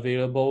all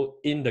available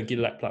in the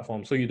GitLab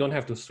platform. So you don't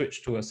have to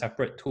switch to a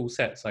separate tool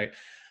set, like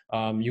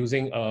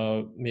using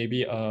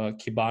maybe a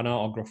Kibana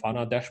or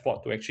Grafana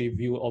dashboard to actually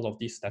view all of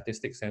these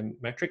statistics and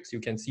metrics. You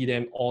can see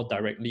them all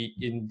directly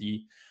in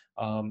the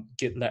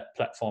GitLab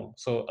platform.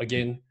 So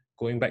again,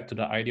 going back to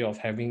the idea of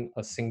having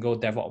a single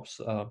DevOps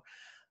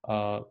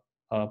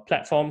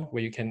platform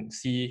where you can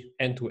see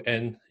end to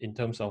end in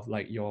terms of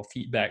like your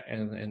feedback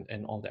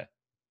and all that.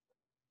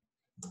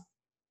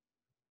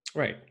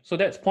 Right, so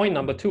that's point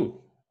number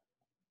 2.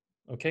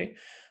 Okay,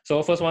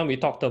 so first one, we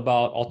talked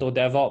about Auto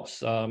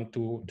DevOps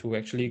to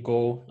actually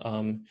go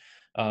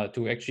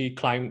to actually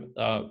climb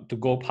to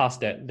go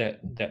past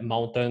that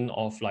mountain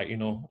of like, you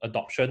know,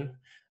 adoption.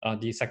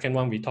 The second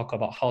one, we talk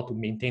about how to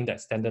maintain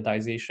that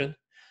standardization.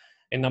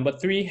 And number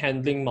 3,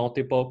 handling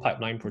multiple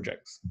pipeline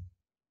projects.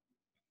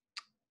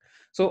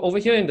 So over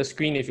here in the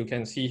screen, if you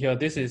can see here,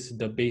 this is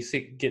the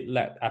basic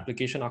GitLab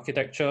application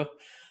architecture.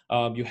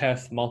 You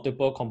have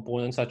multiple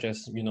components such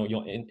as, you know,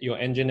 your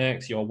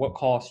Nginx, your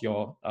workhorse,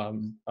 your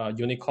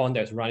unicorn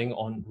that's running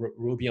on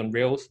Ruby on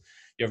Rails,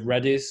 you have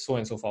Redis, so on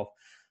and so forth.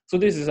 So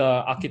this is an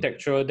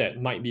architecture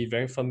that might be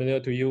very familiar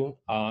to you,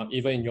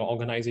 even in your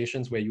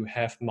organizations where you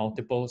have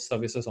multiple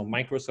services or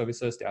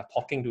microservices that are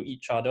talking to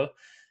each other.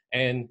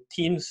 And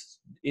teams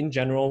in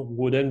general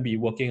wouldn't be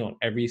working on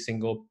every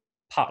single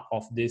part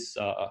of this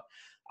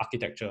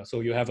architecture.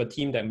 So you have a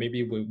team that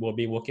maybe will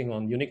be working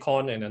on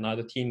Unicorn, and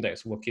another team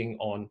that's working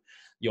on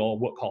your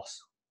workhorse,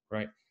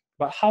 right?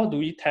 But how do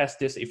we test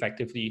this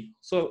effectively?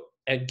 So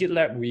at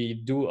GitLab,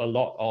 we do a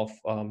lot of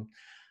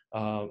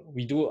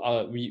we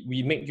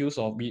make use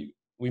of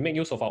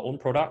our own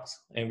products,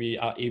 and we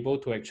are able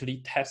to actually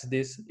test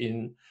this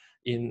in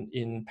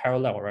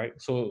parallel, right?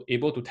 So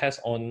able to test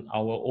on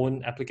our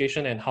own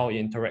application and how it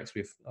interacts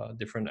with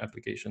different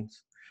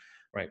applications,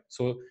 right?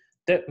 So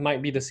that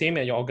might be the same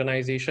at your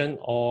organization,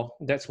 or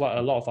that's what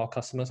a lot of our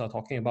customers are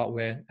talking about,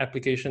 where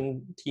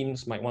application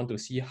teams might want to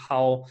see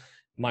how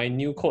my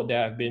new code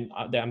that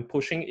I'm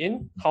pushing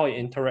in, how it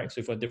interacts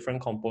with a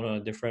different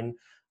component, a different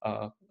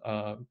a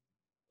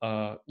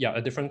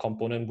different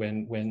component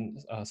when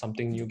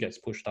something new gets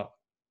pushed out.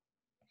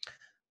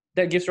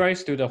 That gives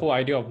rise to the whole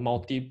idea of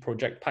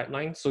multi-project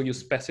pipeline. So you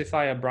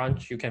specify a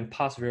branch, you can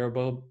pass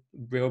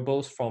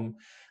variables from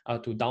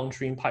to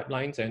downstream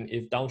pipelines, and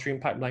if downstream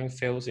pipeline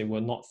fails, it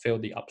will not fail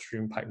the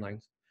upstream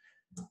pipelines.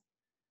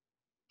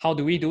 How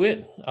do we do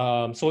it?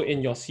 So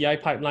in your CI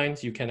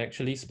pipelines, you can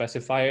actually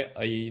specify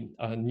a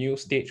new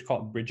stage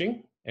called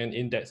bridging, and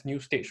in that new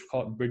stage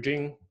called bridge,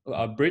 you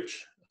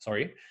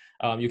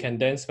can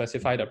then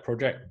specify the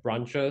project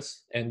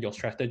branches and your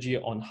strategy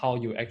on how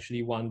you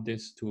actually want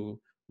this to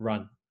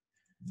run.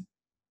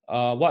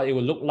 What it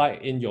will look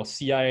like in your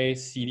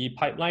CI/CD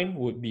pipeline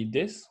would be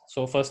this.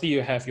 So firstly,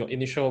 you have your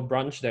initial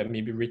branch that may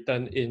be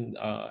written in,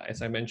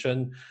 as I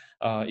mentioned,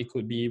 it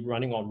could be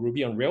running on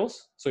Ruby on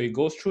Rails. So it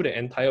goes through the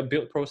entire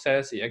build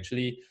process. It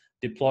actually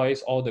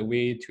deploys all the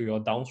way to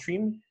your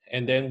downstream.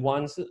 And then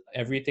once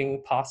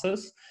everything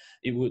passes,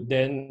 it would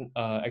then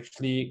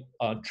actually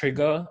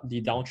trigger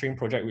the downstream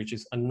project, which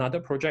is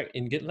another project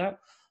in GitLab,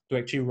 to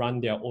actually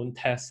run their own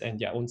tests and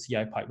their own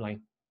CI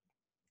pipeline.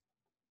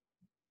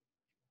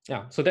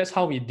 Yeah, so that's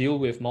how we deal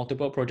with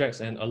multiple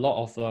projects, and a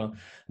lot of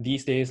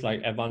these days,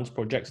 like advanced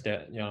projects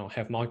that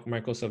have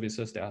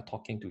microservices that are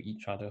talking to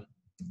each other.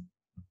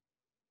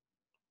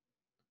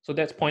 So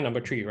that's point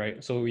number 3,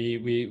 right? So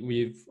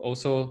we've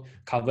also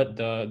covered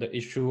the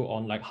issue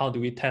on like how do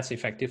we test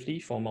effectively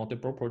for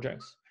multiple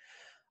projects.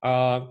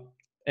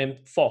 And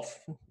fourth,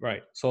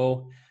 right?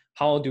 So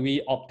how do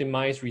we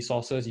optimize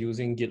resources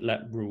using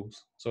GitLab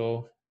rules?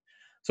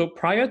 So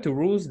prior to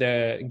rules,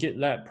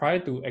 GitLab, prior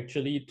to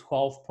actually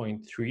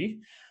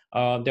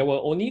 12.3, there were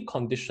only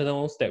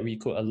conditionals that we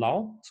could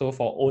allow. So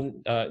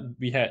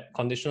we had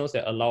conditionals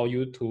that allow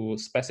you to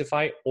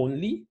specify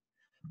only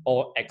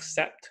or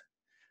accept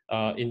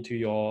into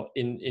your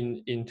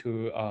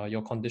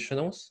your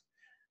conditionals,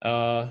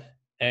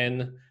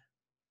 and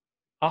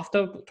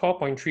after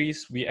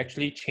 12.3, we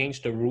actually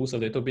changed the rules a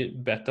little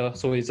bit better.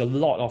 So it's a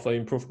lot of an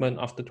improvement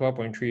after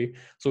 12.3.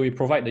 So we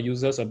provide the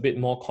users a bit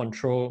more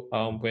control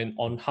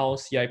on how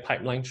CI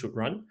pipeline should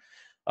run.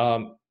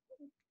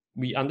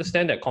 We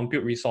understand that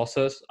compute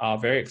resources are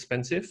very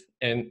expensive,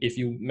 and if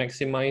you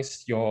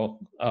maximize your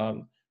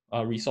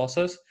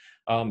resources,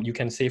 you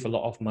can save a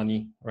lot of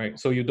money, right?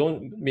 So you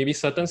don't, maybe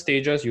certain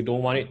stages you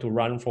don't want it to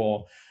run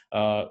for.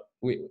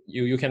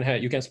 You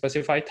can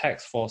specify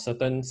tags for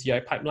certain CI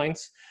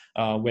pipelines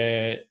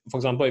where, for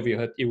example, if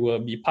it will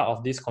be part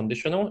of this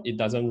conditional, it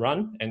doesn't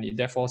run, and it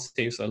therefore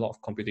saves a lot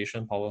of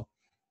computation power.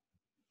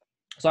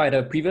 So I had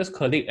a previous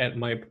colleague at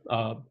my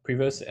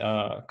previous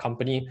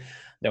company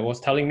that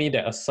was telling me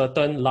that a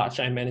certain large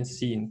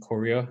MNC in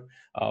Korea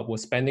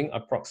was spending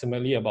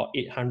approximately about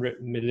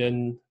 $800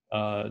 million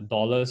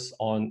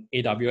on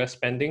AWS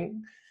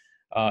spending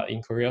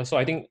in Korea. So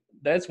I think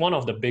that's one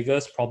of the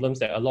biggest problems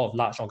that a lot of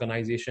large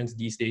organizations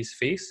these days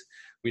face,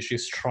 which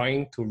is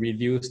trying to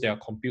reduce their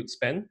compute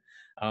spend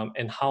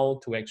and how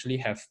to actually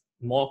have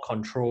more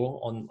control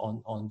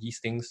on these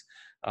things.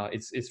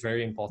 It's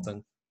very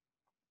important.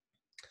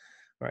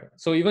 Right.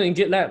 So even in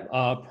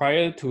GitLab,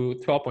 prior to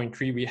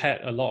 12.3, we had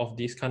a lot of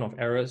these kind of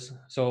errors.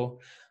 So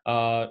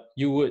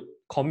you would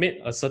commit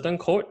a certain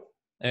code,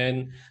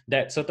 and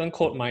that certain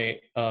code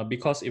might,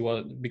 because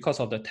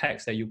of the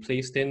tags that you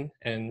placed in,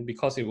 and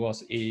because it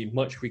was a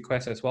merge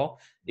request as well,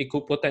 it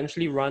could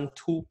potentially run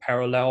 2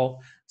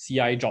 parallel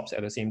CI jobs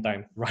at the same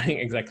time, running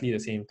exactly the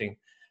same thing.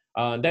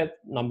 That,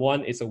 number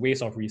one, is a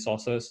waste of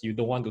resources. You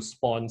don't want to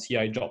spawn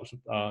CI jobs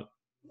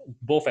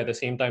both at the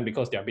same time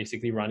because they are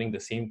basically running the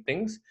same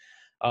things.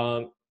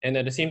 And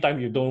at the same time,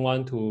 you don't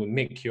want to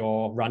make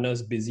your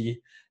runners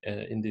busy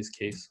in this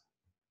case.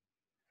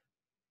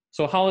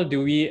 So how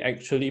do we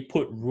actually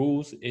put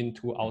rules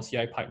into our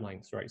CI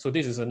pipelines, right? So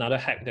this is another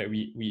hack that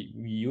we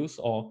use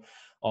or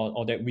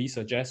that we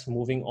suggest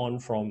moving on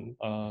from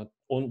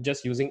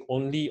just using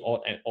only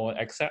or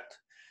accept,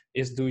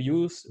 is to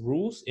use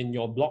rules in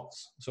your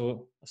blocks.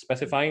 So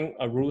specifying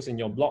rules in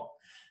your block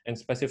and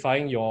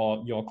specifying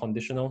your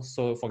conditionals.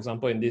 So for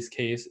example, in this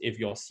case, if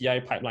your CI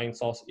pipeline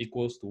source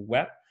equals to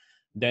web,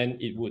 then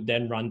it would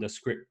then run the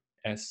script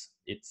as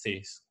it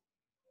says.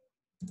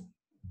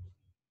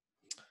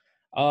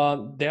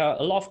 There are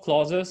a lot of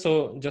clauses.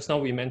 So just now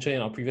we mentioned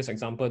in our previous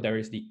example, there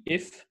is the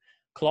if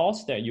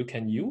clause that you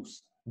can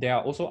use. There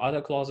are also other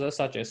clauses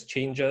such as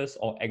changes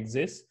or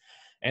exists.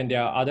 And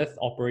there are other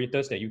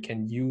operators that you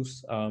can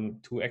use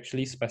to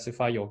actually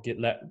specify your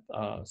GitLab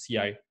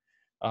CI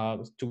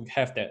to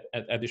have that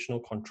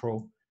additional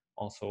control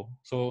also.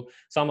 So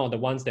some of the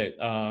ones that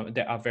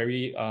are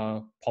very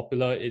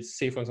popular is,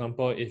 say for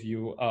example, if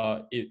you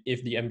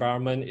if the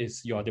environment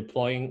you are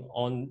deploying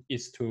on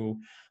is to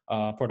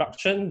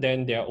production,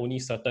 then there are only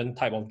certain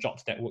type of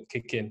jobs that would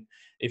kick in.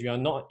 If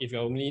you're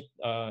only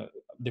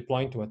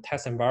deploying to a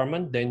test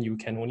environment, then you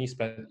can only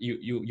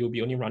you'll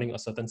be only running a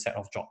certain set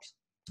of jobs.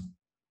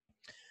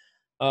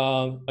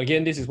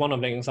 Again, this is one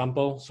of the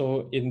examples.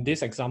 So in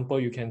this example,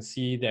 you can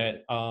see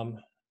that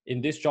in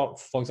this job,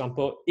 for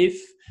example,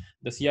 if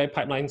the CI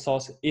pipeline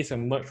source is a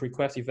merge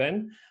request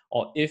event,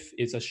 or if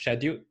it's a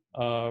scheduled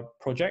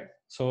project,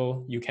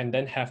 so you can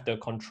then have the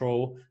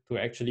control to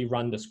actually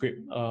run the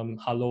script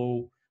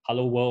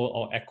hello world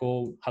or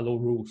echo hello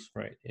rules,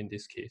 right, in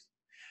this case.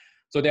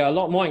 So there are a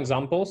lot more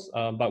examples,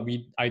 but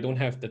I don't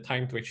have the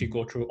time to actually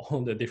go through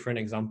all the different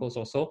examples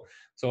also.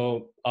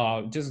 So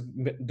just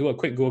do a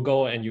quick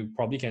Google and you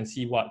probably can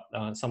see what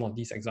some of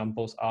these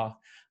examples are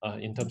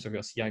in terms of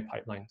your CI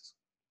pipelines.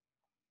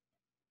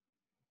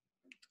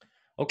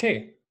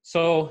 Okay,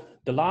 so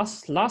the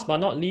last but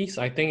not least,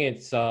 I think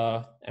it's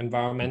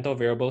environmental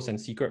variables and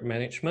secret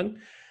management.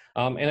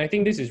 And I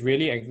think this is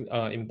really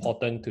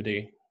important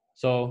today.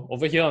 So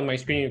over here on my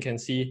screen, you can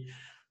see,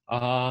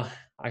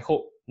 I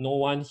hope no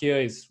one here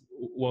is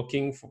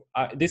working for,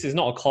 this is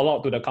not a call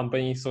out to the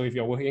company. So if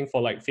you're working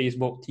for like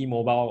Facebook,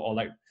 T-Mobile, or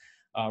like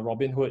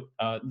Robinhood,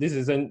 this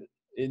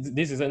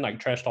isn't like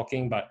trash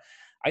talking, but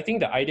I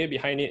think the idea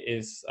behind it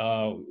is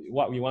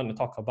what we want to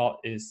talk about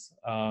is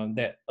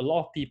that a lot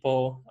of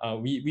people,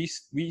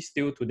 we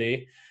still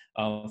today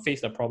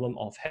face the problem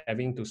of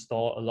having to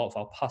store a lot of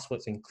our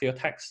passwords in clear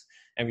text,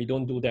 and we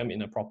don't do them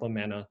in a proper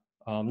manner.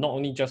 not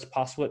only just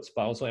passwords,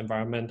 but also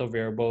environmental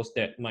variables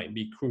that might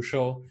be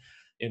crucial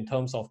in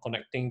terms of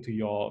connecting to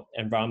your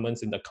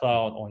environments in the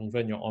cloud or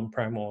even your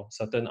on-prem or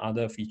certain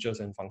other features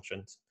and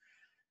functions,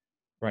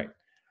 right?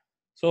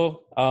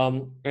 So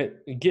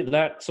at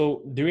GitLab,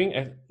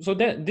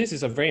 this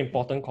is a very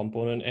important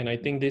component, and I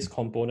think this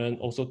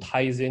component also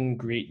ties in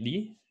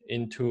greatly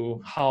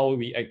into how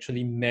we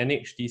actually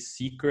manage these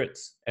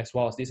secrets as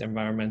well as these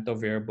environmental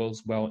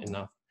variables well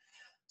enough.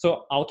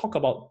 So I'll talk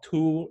about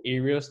two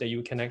areas that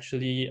you can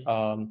actually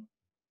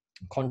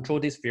control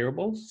these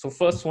variables. So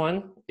first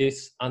one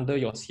is under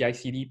your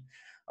CI/CD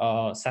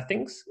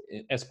settings.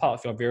 As part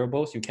of your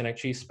variables, you can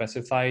actually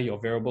specify your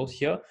variables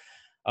here.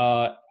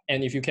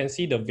 And if you can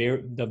see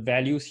the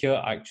values here,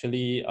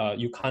 actually,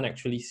 you can't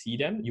actually see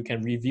them. You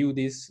can review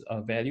these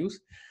values,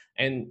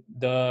 and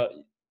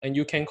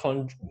you can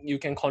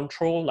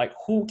control like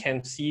who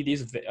can see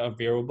these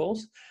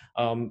variables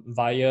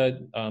via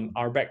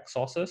RBAC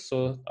sources,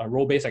 so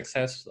role-based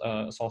access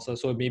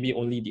sources. So maybe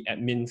only the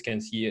admins can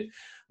see it,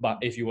 but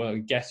if you are a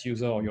guest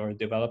user or you're a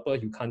developer,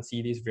 you can't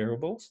see these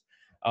variables.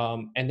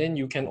 And then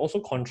you can also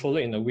control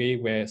it in a way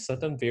where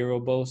certain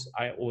variables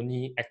are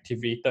only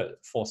activated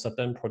for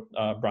certain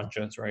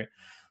branches, right?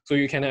 So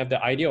you can have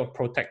the idea of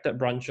protected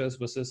branches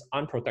versus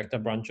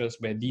unprotected branches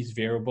where these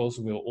variables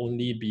will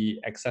only be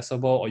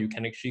accessible, or you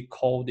can actually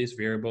call these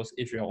variables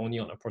if you're only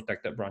on a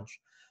protected branch.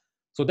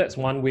 So that's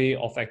one way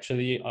of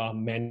actually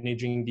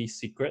managing these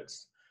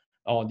secrets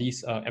or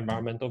these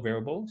environmental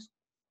variables.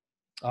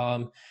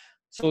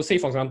 So say,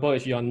 for example,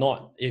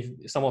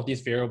 if some of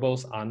these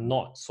variables are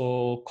not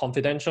so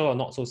confidential or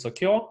not so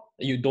secure,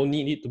 you don't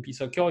need it to be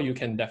secure, you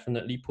can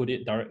definitely put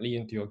it directly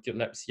into your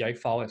GitLab CI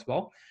file as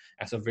well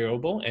as a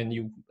variable, and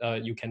you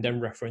can then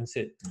reference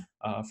it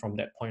from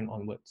that point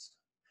onwards.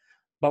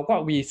 But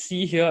what we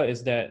see here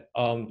is that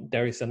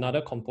there is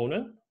another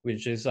component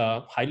which is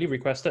highly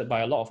requested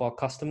by a lot of our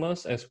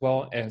customers, as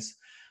well as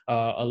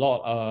a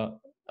lot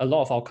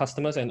of our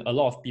customers and a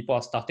lot of people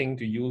are starting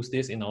to use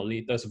this in our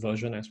latest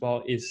version as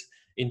well, is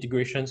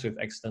integrations with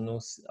external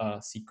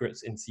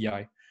secrets in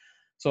CI.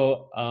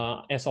 So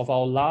as of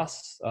our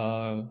last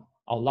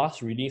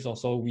release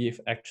also, we've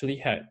actually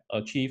had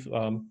achieved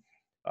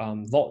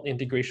Vault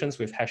integrations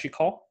with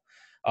HashiCorp.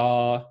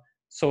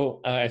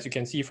 So as you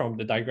can see from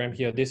the diagram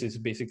here, this is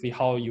basically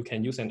how you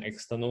can use an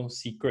external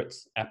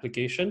secrets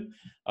application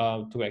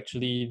to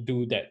actually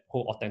do that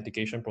whole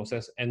authentication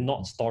process and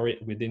not store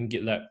it within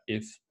GitLab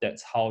if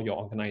that's how your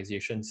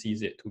organization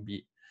sees it to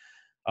be.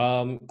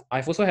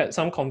 I've also had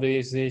some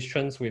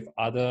conversations with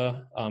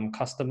other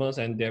customers,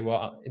 and there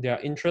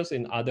are interest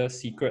in other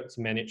secrets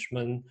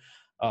management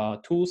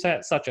tool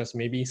sets, such as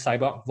maybe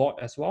CyberArk Vault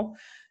as well,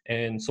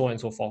 and so on and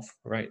so forth,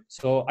 right?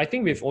 So I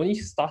think we've only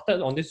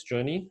started on this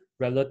journey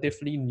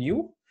relatively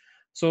new.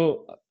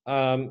 So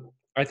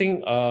I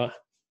think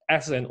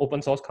as an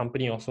open source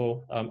company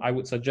also, I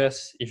would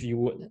suggest if you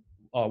would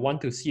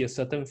want to see a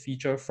certain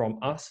feature from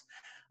us,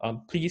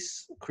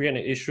 please create an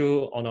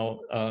issue on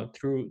our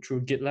through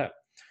GitLab,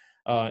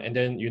 and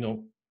then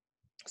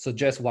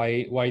suggest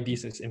why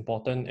this is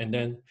important, and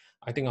then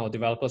I think our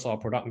developers or our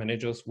product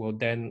managers will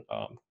then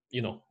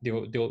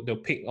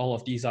they'll pick all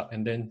of these up,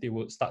 and then they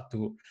will start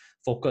to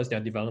focus their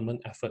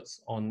development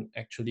efforts on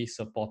actually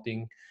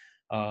supporting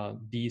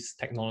these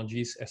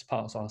technologies as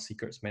part of our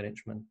secrets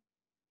management.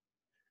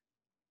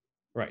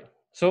 Right.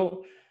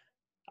 So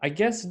I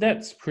guess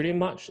that's pretty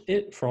much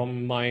it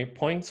from my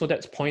point. So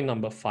that's point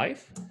number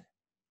 5.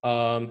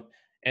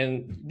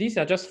 And these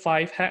are just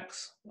 5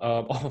 hacks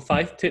or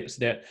 5 tips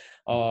that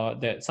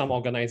some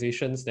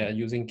organizations that are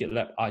using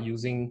GitLab are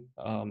using,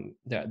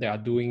 that are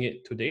doing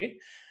it today.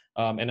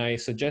 And I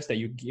suggest that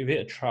you give it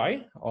a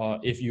try, or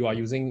if you're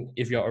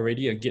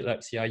already a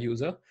GitLab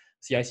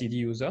CI/CD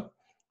user,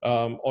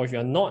 or if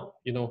you're not,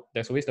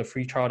 there's always the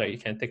free trial that you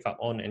can take up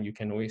on, and you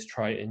can always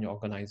try it in your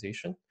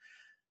organization.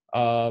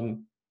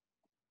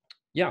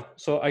 Yeah,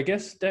 so I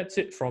guess that's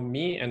it from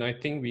me, and I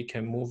think we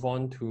can move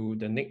on to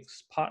the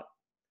next part,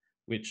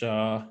 which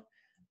I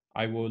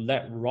will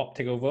let Rob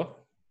take over.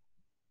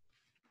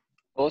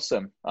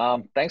 Awesome.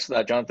 Thanks for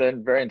that,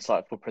 Jonathan. Very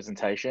insightful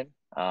presentation.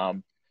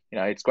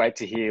 It's great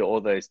to hear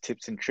all those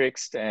tips and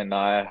tricks, and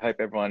I hope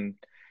everyone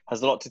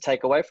has a lot to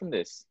take away from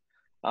this.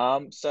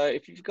 So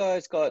if you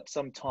guys got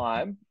some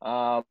time,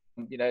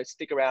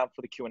 stick around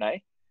for the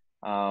Q&A.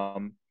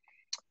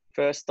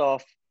 First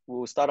off,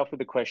 we'll start off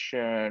with a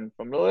question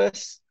from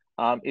Lewis.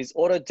 Is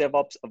Auto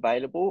DevOps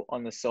available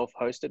on the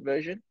self-hosted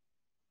version?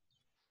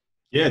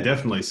 Yeah,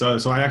 definitely. So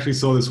I actually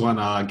saw this one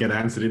get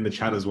answered in the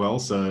chat as well.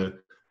 So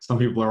some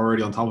people are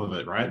already on top of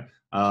it, right?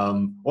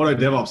 Auto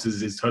DevOps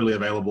is totally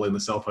available in the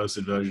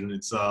self-hosted version.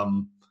 It's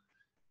the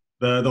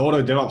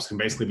Auto DevOps can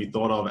basically be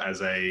thought of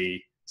as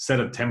a set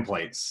of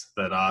templates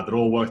that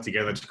all work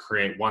together to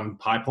create one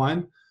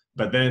pipeline.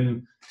 But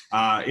then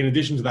in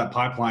addition to that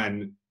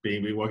pipeline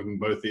being working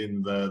both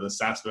in the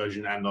SaaS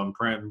version and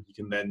on-prem, you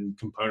can then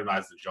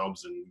componentize the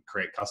jobs and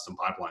create custom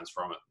pipelines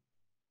from it.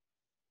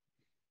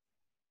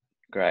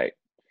 Great.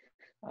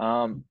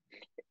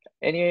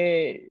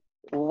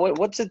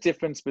 What's the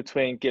difference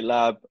between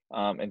GitLab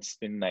and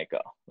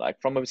SpinMaker,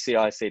 like from a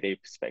CI/CD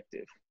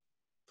perspective?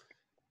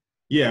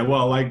 Yeah,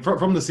 well, like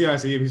from the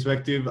CI/CD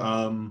perspective,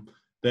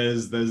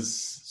 there's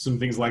some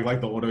things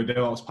like the auto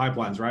DevOps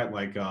pipelines, right?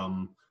 Like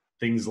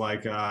things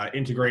like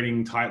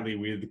integrating tightly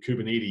with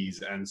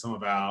Kubernetes and some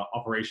of our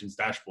operations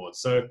dashboards.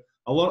 So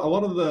a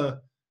lot of the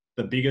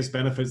biggest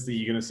benefits that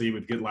you're going to see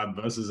with GitLab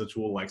versus a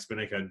tool like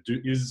SpinMaker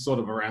is sort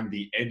of around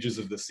the edges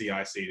of the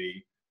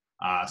CI/CD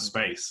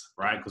space,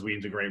 right? Because we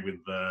integrate with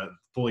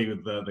fully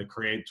with the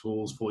create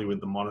tools, fully with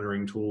the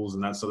monitoring tools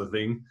and that sort of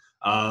thing.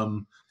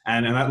 And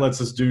that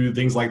lets us do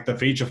things like the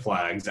feature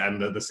flags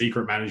and the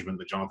secret management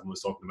that Jonathan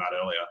was talking about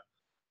earlier.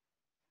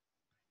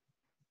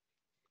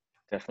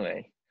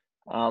 Definitely.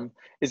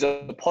 Is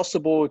it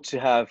possible to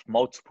have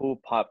multiple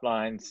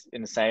pipelines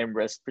in the same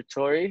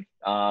repository?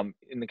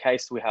 In the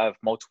case we have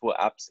multiple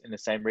apps in the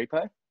same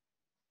repo?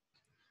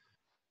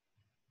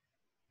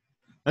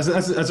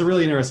 That's a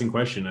really interesting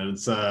question, and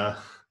it's a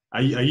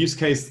use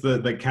case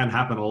that can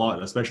happen a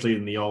lot, especially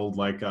in the old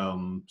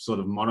sort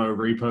of mono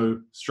repo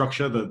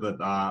structure that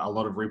a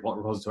lot of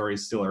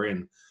repositories still are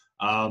in.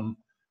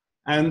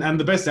 And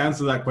the best answer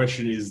to that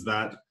question is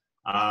that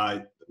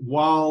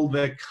while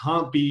there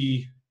can't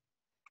be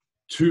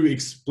two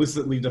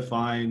explicitly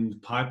defined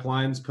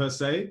pipelines per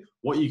se,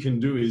 what you can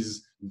do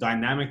is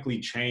dynamically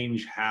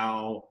change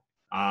how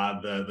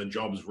the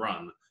jobs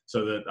run,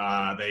 so that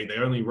they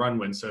only run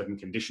when certain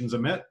conditions are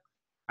met.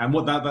 And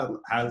what that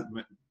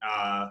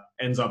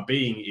ends up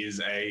being is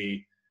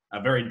a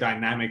very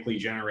dynamically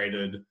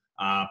generated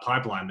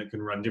pipeline that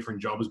can run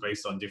different jobs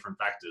based on different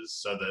factors,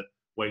 so that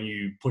when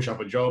you push up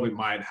a job, it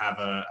might have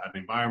an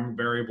environment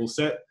variable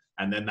set,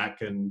 and then that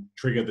can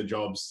trigger the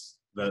jobs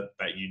that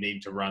you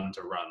need to run,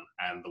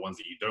 and the ones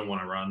that you don't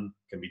want to run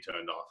can be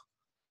turned off.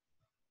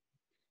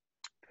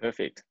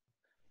 Perfect.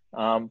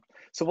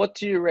 So what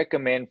do you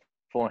recommend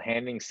for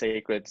handling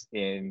secrets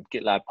in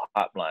GitLab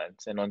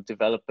pipelines and on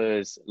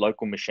developers'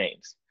 local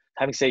machines?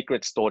 Having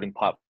secrets stored in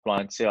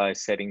pipeline CI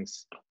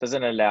settings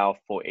doesn't allow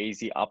for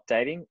easy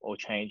updating or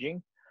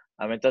changing.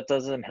 That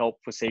doesn't help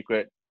for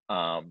secret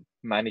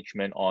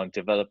management on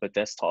developer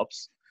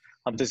desktops.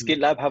 Does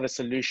GitLab have a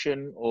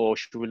solution, or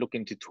should we look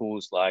into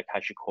tools like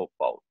HashiCorp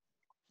Vault?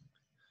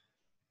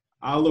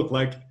 Look,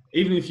 like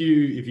even if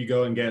you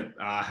go and get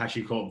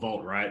HashiCorp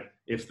Vault, right?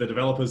 If the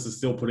developers are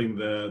still putting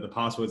the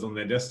passwords on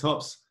their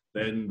desktops,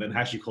 then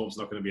HashiCorp's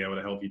not going to be able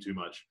to help you too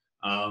much.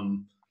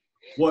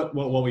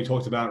 What we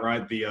talked about,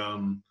 right?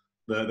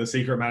 The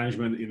secret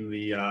management in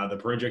the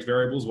project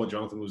variables, what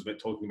Jonathan was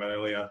talking about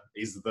earlier,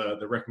 is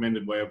the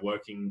recommended way of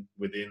working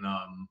within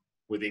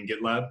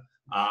GitLab.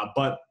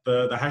 But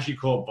the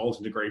HashiCorp Vault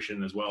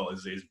integration as well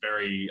is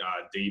very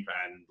deep,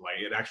 and like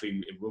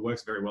it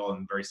works very well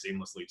and very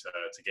seamlessly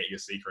to get your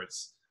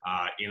secrets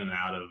in and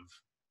out of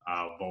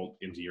Vault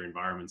into your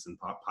environments and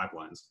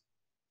pipelines.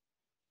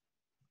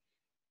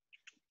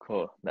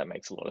 Cool, that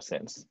makes a lot of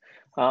sense.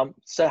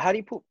 So how do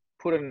you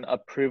put an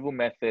approval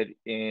method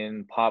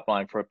in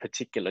pipeline for a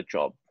particular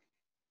job?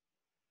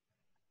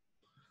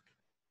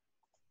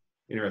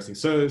 Interesting.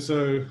 So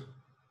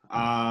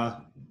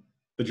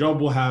the job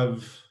will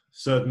have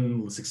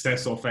certain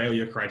success or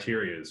failure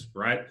criteria,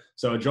 right?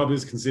 So a job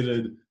is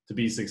considered to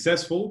be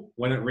successful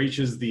when it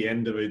reaches the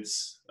end of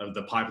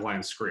the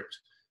pipeline script.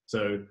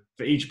 So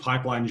for each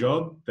pipeline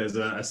job, there's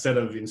a set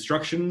of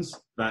instructions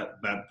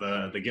that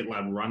the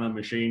GitLab runner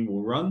machine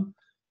will run.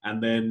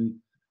 And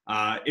then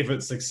if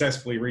it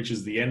successfully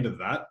reaches the end of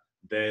that,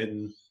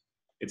 then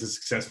it's a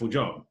successful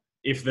job.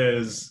 If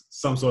there's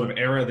some sort of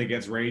error that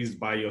gets raised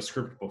by your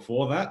script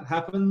before that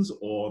happens,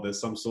 or there's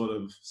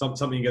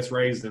something gets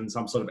raised and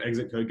some sort of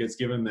exit code gets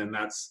given, then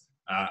that's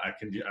a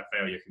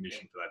failure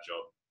condition for that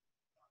job.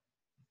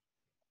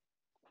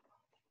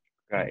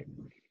 Great.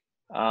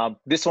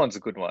 This one's a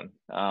good one.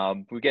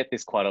 We get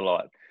this quite a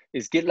lot.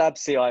 Is GitLab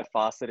CI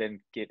faster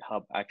than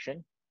GitHub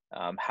Action?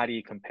 How do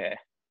you compare?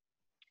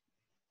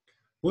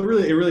 Well,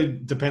 it really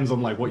depends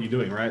on like what you're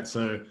doing, right?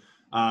 So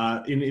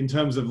in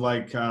terms of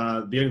like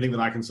the only thing that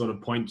I can sort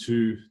of point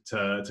to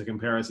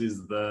compare us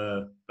is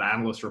the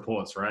analyst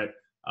reports, right?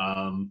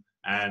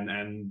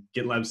 And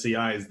GitLab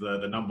CI is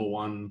the number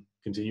one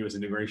continuous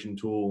integration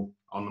tool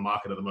on the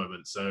market at the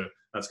moment. So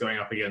that's going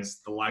up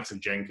against the likes of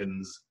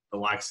Jenkins, the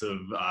likes of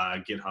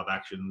GitHub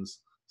Actions.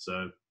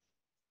 So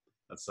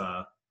that's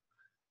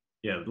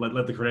yeah,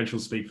 let the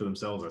credentials speak for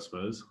themselves, I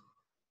suppose.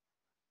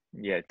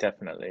 Yeah,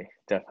 definitely.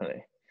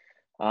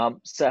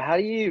 So how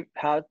do you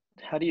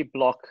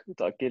block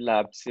the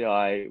GitLab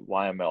CI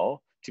YML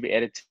to be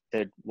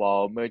edited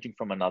while merging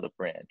from another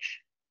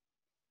branch?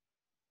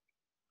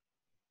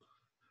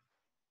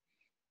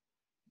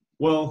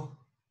 Well,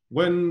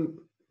 when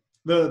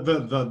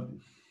the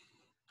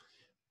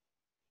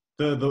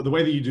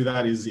way that you do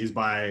that is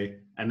by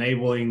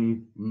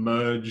enabling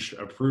merge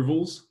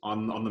approvals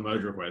on the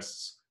merge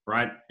requests,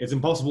 right? It's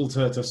impossible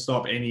to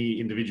stop any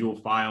individual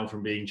file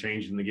from being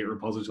changed in the Git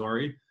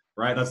repository,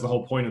 right? That's the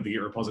whole point of the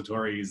Git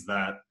repository, is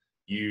that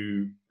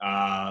you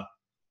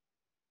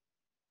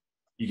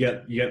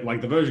get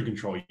like the version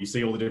control. You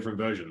see all the different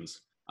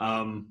versions.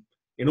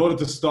 In order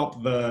to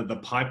stop the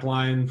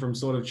pipeline from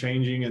sort of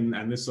changing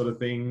and this sort of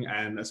thing,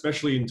 and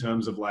especially in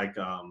terms of like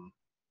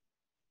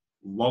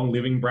long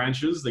living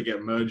branches that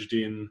get merged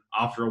in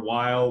after a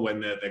while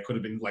when there could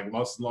have been like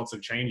lots and lots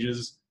of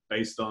changes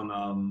based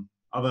on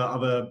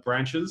other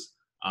branches.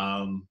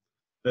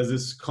 There's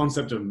this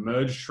concept of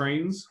merge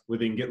trains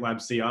within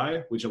GitLab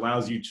CI, which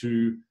allows you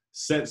to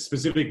set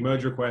specific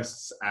merge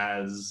requests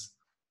as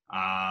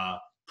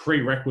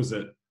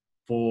prerequisite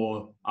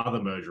for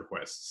other merge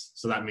requests.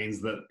 So that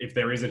means that if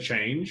there is a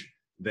change,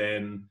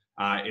 then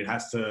it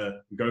has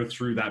to go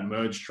through that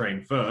merge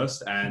train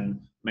first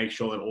and make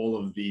sure that all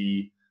of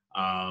the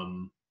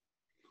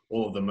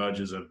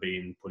merges have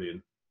been put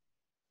in.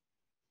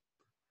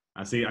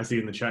 I see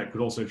in the chat,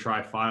 could also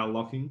try file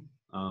locking.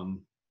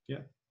 Yeah.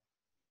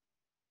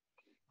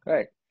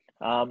 Great.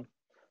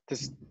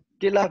 Does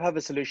GitLab have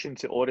a solution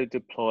to auto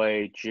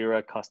deploy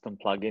Jira custom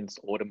plugins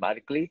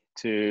automatically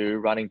to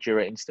running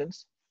Jira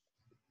instance?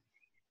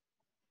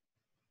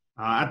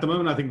 At the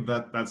moment, I think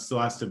that still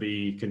has to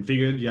be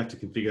configured. You have to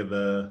configure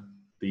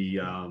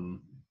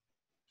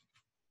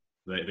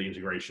the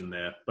integration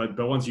there. But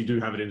once you do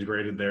have it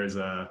integrated, there is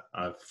a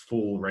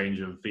full range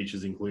of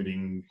features,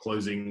 including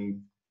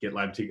closing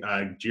GitLab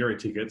Jira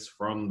tickets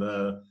from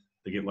the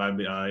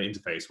GitLab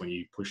interface when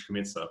you push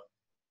commits up.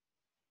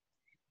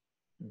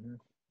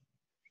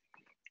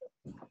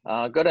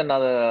 Got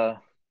another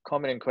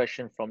comment and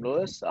question from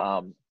Lewis.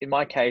 In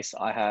my case,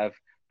 I have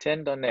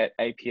 10 .NET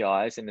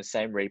APIs in the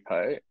same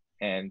repo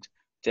and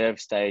dev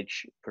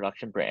stage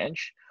production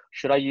branch.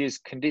 Should I use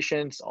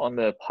conditions on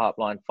the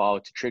pipeline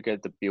file to trigger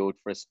the build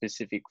for a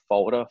specific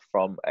folder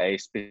from a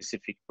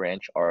specific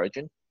branch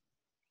origin?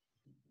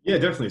 Yeah,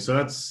 definitely. So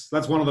that's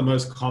one of the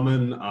most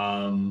common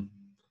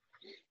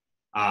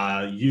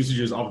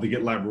usages of the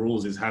GitLab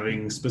rules, is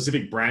having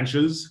specific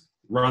branches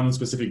run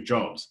specific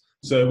jobs.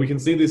 So we can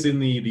see this in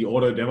the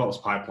auto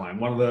DevOps pipeline.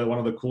 One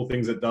of the cool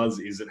things it does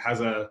is it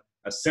has a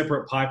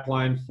separate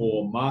pipeline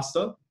for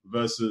master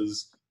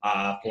versus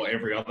for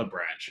every other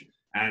branch.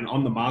 And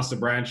on the master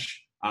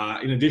branch,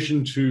 in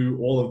addition to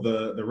all of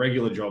the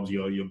regular jobs,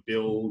 your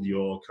build,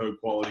 your code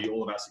quality,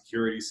 all of our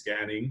security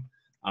scanning,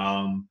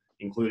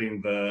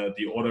 including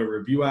the auto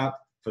review app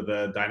for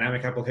the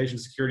dynamic application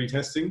security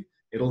testing,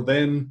 it'll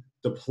then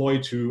deploy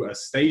to a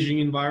staging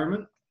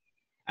environment,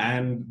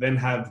 and then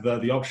have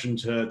the option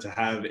to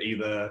have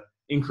either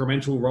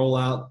incremental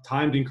rollout,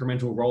 timed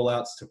incremental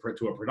rollouts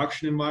to a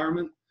production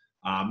environment,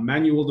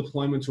 manual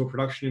deployment to a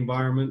production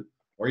environment,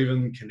 or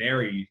even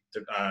canary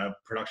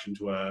production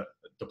to a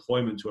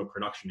deployment to a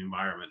production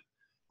environment.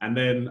 And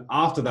then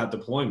after that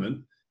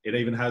deployment, it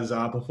even has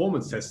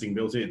performance testing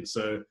built in.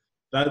 So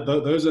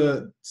those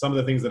are some of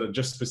the things that are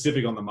just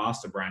specific on the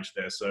master branch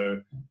there. So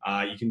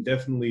you can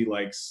definitely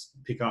like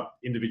pick up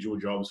individual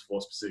jobs for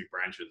specific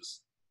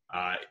branches,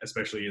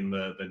 especially in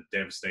the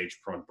dev stage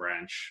prod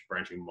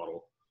branching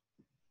model.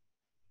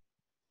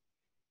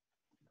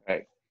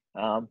 Great.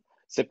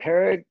 So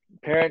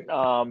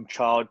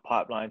parent-child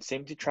pipelines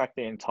seem to track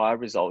the entire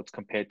results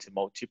compared to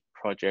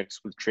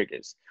multi-projects with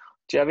triggers.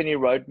 Do you have any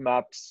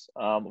roadmaps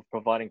of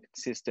providing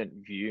consistent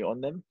view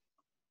on them?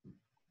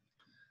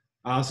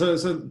 So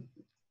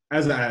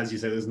as you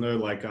say, there's no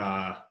like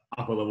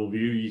upper level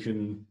view. You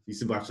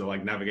simply have to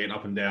like navigate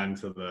up and down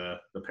to the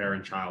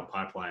parent-child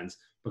pipelines,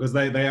 because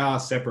they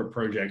are separate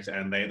projects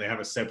and they have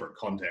a separate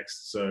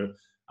context. So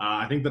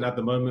I think that at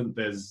the moment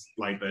there's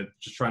like they're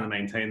just trying to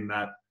maintain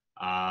that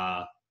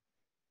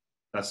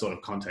sort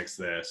of context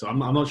there. So I'm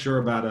not sure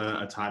about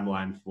a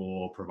timeline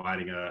for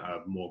providing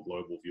a more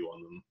global view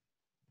on them.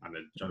 I don't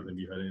know, Jonathan, have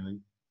you heard anything?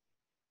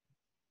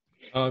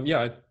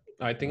 Yeah,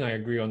 I think I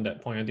agree on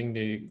that point. I think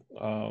they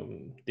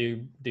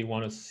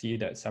want to see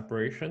that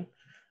separation.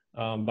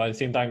 But at the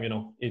same time,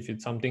 if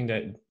it's something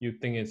that you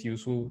think is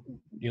useful,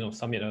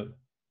 submit a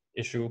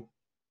issue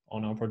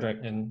on our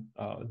project, and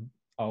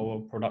our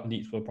product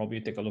leads will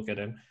probably take a look at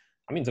them.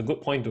 I mean, it's a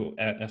good point to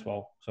add as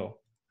well. So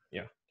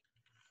yeah.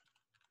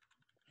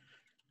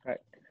 Right.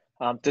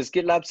 Does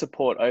GitLab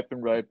support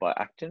Open Road by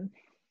Acton?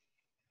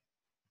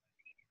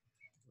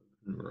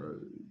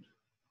 Road.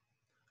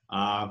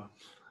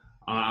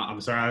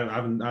 I'm sorry, I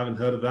haven't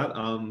heard of that.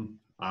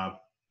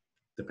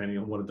 Depending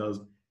on what it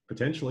does,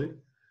 potentially.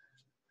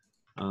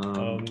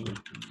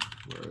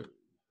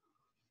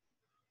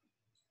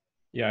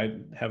 Yeah, I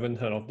haven't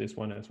heard of this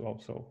one as well.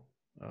 So.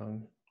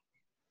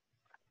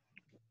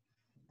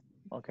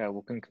 Okay,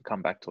 we can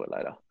come back to it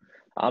later.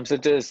 So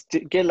does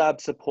GitLab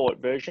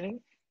support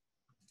versioning?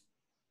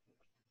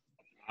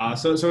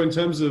 So in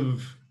terms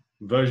of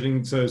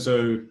versioning, so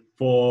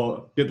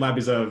for GitLab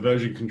is a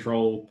version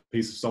control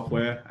piece of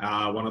software.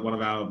 One of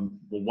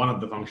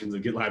the functions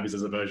of GitLab is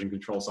as a version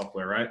control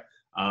software, right?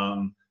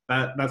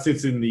 That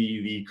sits in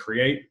the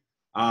create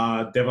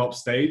DevOps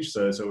stage.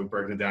 So we've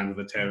broken it down to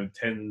the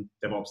 10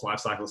 DevOps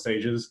lifecycle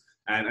stages.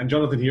 And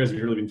Jonathan here has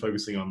really been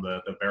focusing on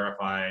the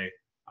verify,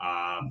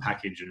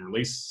 package and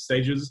release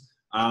stages,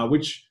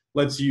 which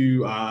lets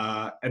you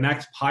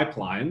enact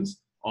pipelines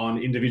on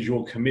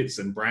individual commits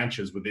and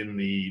branches within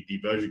the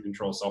version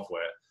control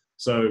software.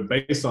 So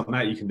based on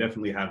that, you can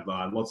definitely have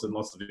lots and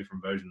lots of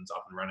different versions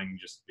up and running,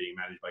 just being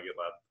managed by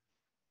GitLab.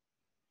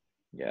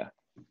 Yeah,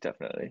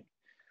 definitely.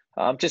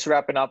 Just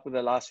wrapping up with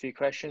the last few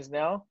questions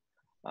now.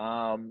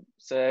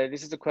 So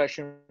this is a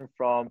question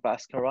from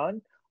Baskaran.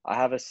 I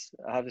have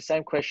the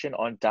same question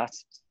on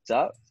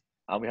DASZAP.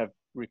 We have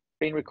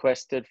been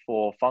requested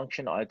for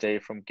function ID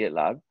from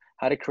GitLab.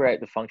 How to create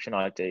the function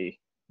ID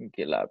in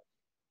GitLab?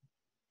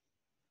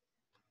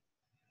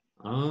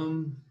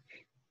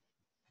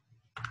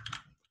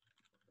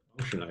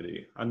 Function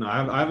ID. I don't know.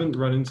 I haven't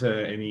run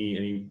into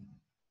any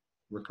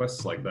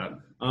requests like that.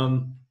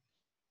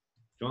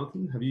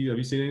 Jonathan, have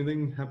you seen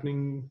anything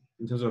happening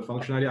in terms of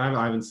function ID?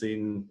 I haven't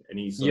seen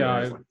any.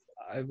 I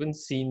haven't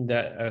seen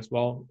that as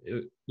well.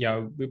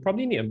 Yeah, we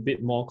probably need a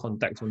bit more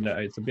context on that.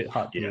 It's a bit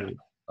hard to,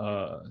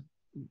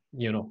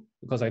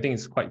 because I think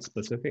it's quite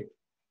specific.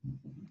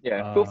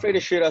 Yeah, feel free to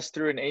shoot us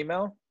through an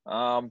email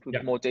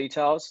with more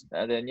details,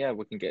 and then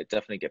we can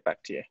definitely get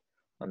back to you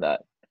on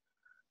that.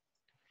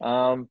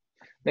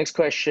 Next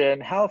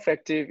question: how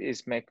effective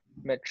is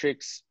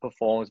metrics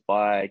performed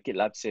by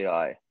GitLab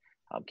CI?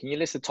 Can you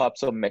list the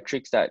types of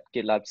metrics that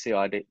GitLab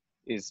CI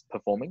is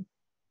performing?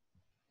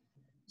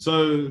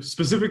 So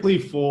specifically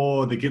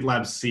for the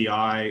GitLab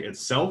CI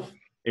itself,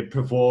 it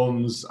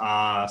performs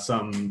lots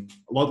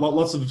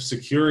of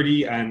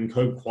security and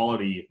code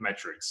quality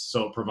metrics.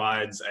 So it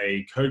provides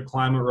a code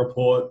climate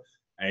report,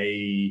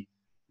 a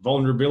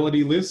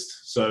vulnerability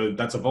list. So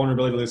that's a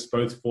vulnerability list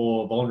both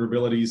for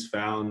vulnerabilities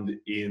found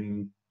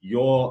in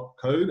your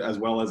code as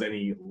well as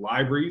any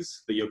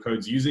libraries that your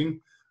code's using,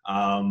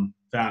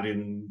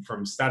 found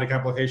from static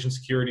application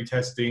security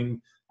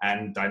testing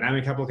and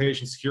dynamic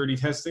application security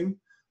testing.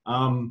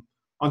 On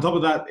top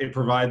of that, it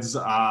provides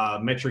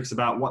metrics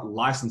about what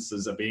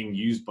licenses are being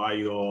used by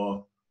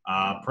your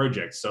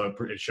project. So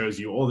it shows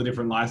you all the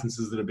different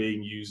licenses that are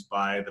being used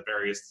by the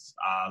various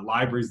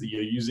libraries that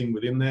you're using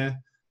within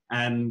there,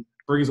 and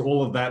brings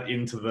all of that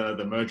into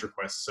the merge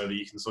request so that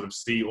you can sort of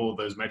see all of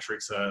those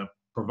metrics are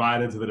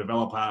provided to the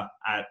developer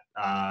at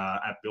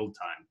build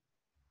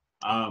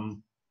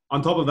time.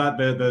 On top of that,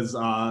 there's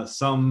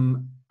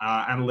some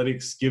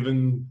analytics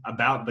given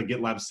about the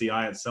GitLab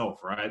CI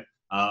itself, right?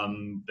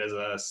 There's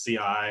a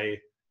CI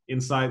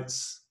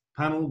Insights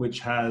panel, which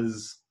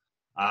has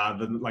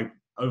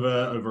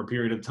over a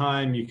period of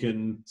time, you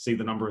can see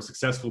the number of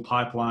successful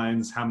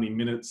pipelines, how many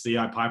minutes,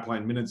 CI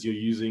pipeline minutes you're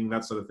using,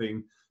 that sort of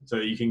thing. So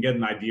you can get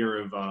an idea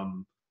of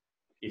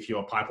if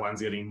your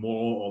pipeline's getting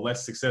more or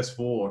less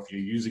successful, or if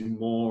you're using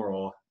more,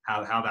 or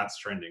how that's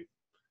trending.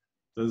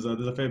 There's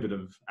a fair bit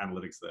of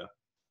analytics there.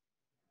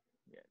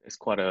 Yeah, there's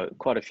quite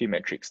a few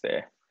metrics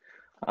there.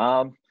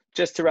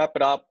 Just to wrap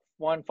it up,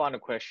 one final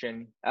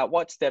question. At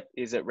what step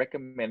is it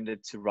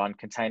recommended to run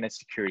container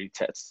security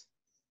tests?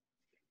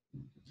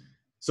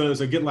 So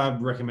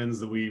GitLab recommends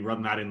that we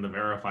run that in the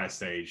verify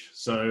stage.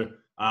 So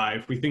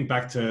if we think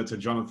back to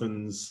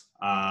Jonathan's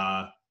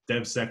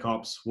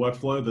DevSecOps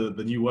workflow,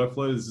 the new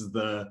workflow, this is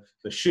the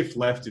shift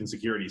left in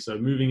security. So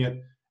moving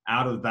it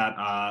out of that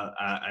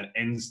an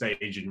end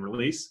stage in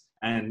release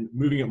and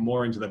moving it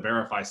more into the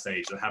verify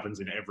stage that happens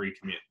in every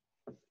commit.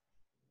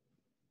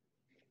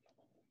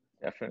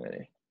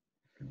 Definitely.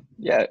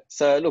 Yeah,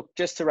 so look,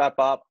 just to wrap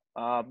up,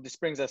 this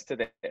brings us to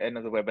the end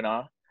of the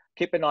webinar.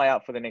 Keep an eye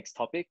out for the next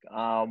topic.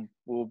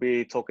 We'll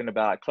be talking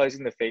about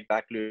closing the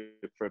feedback loop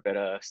for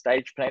better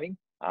stage planning,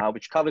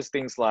 which covers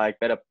things like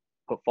better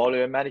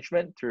portfolio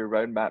management through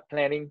roadmap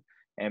planning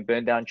and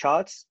burn down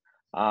charts,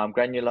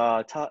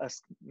 granular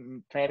task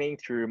planning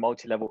through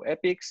multi-level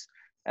epics,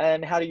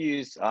 and how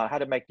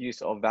to make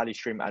use of value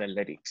stream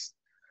analytics.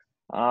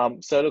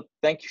 So look,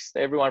 thanks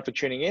everyone for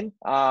tuning in.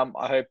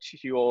 I hope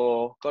you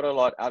all got a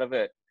lot out of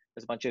it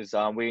as much as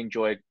we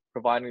enjoyed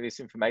providing this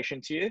information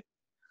to you.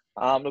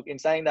 Look, in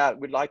saying that,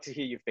 we'd like to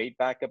hear your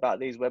feedback about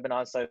these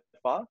webinars so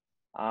far.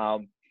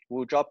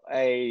 We'll drop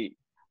a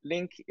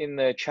link in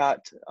the chat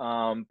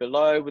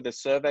below with a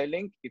survey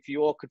link. If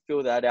you all could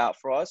fill that out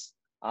for us,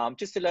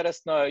 just to let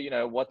us know,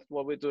 what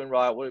we're doing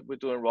right, what we're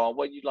doing wrong,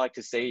 what you'd like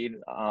to see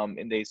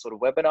in these sort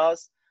of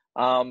webinars.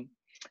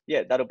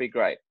 Yeah, that'll be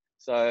great.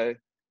 So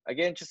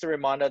again, just a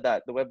reminder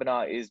that the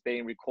webinar is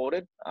being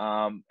recorded,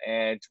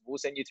 and we'll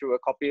send you through a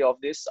copy of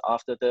this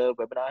after the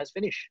webinar has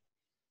finished.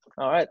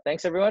 All right,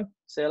 thanks everyone.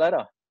 See you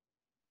later.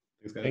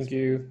 Thanks, guys. Thank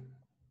you.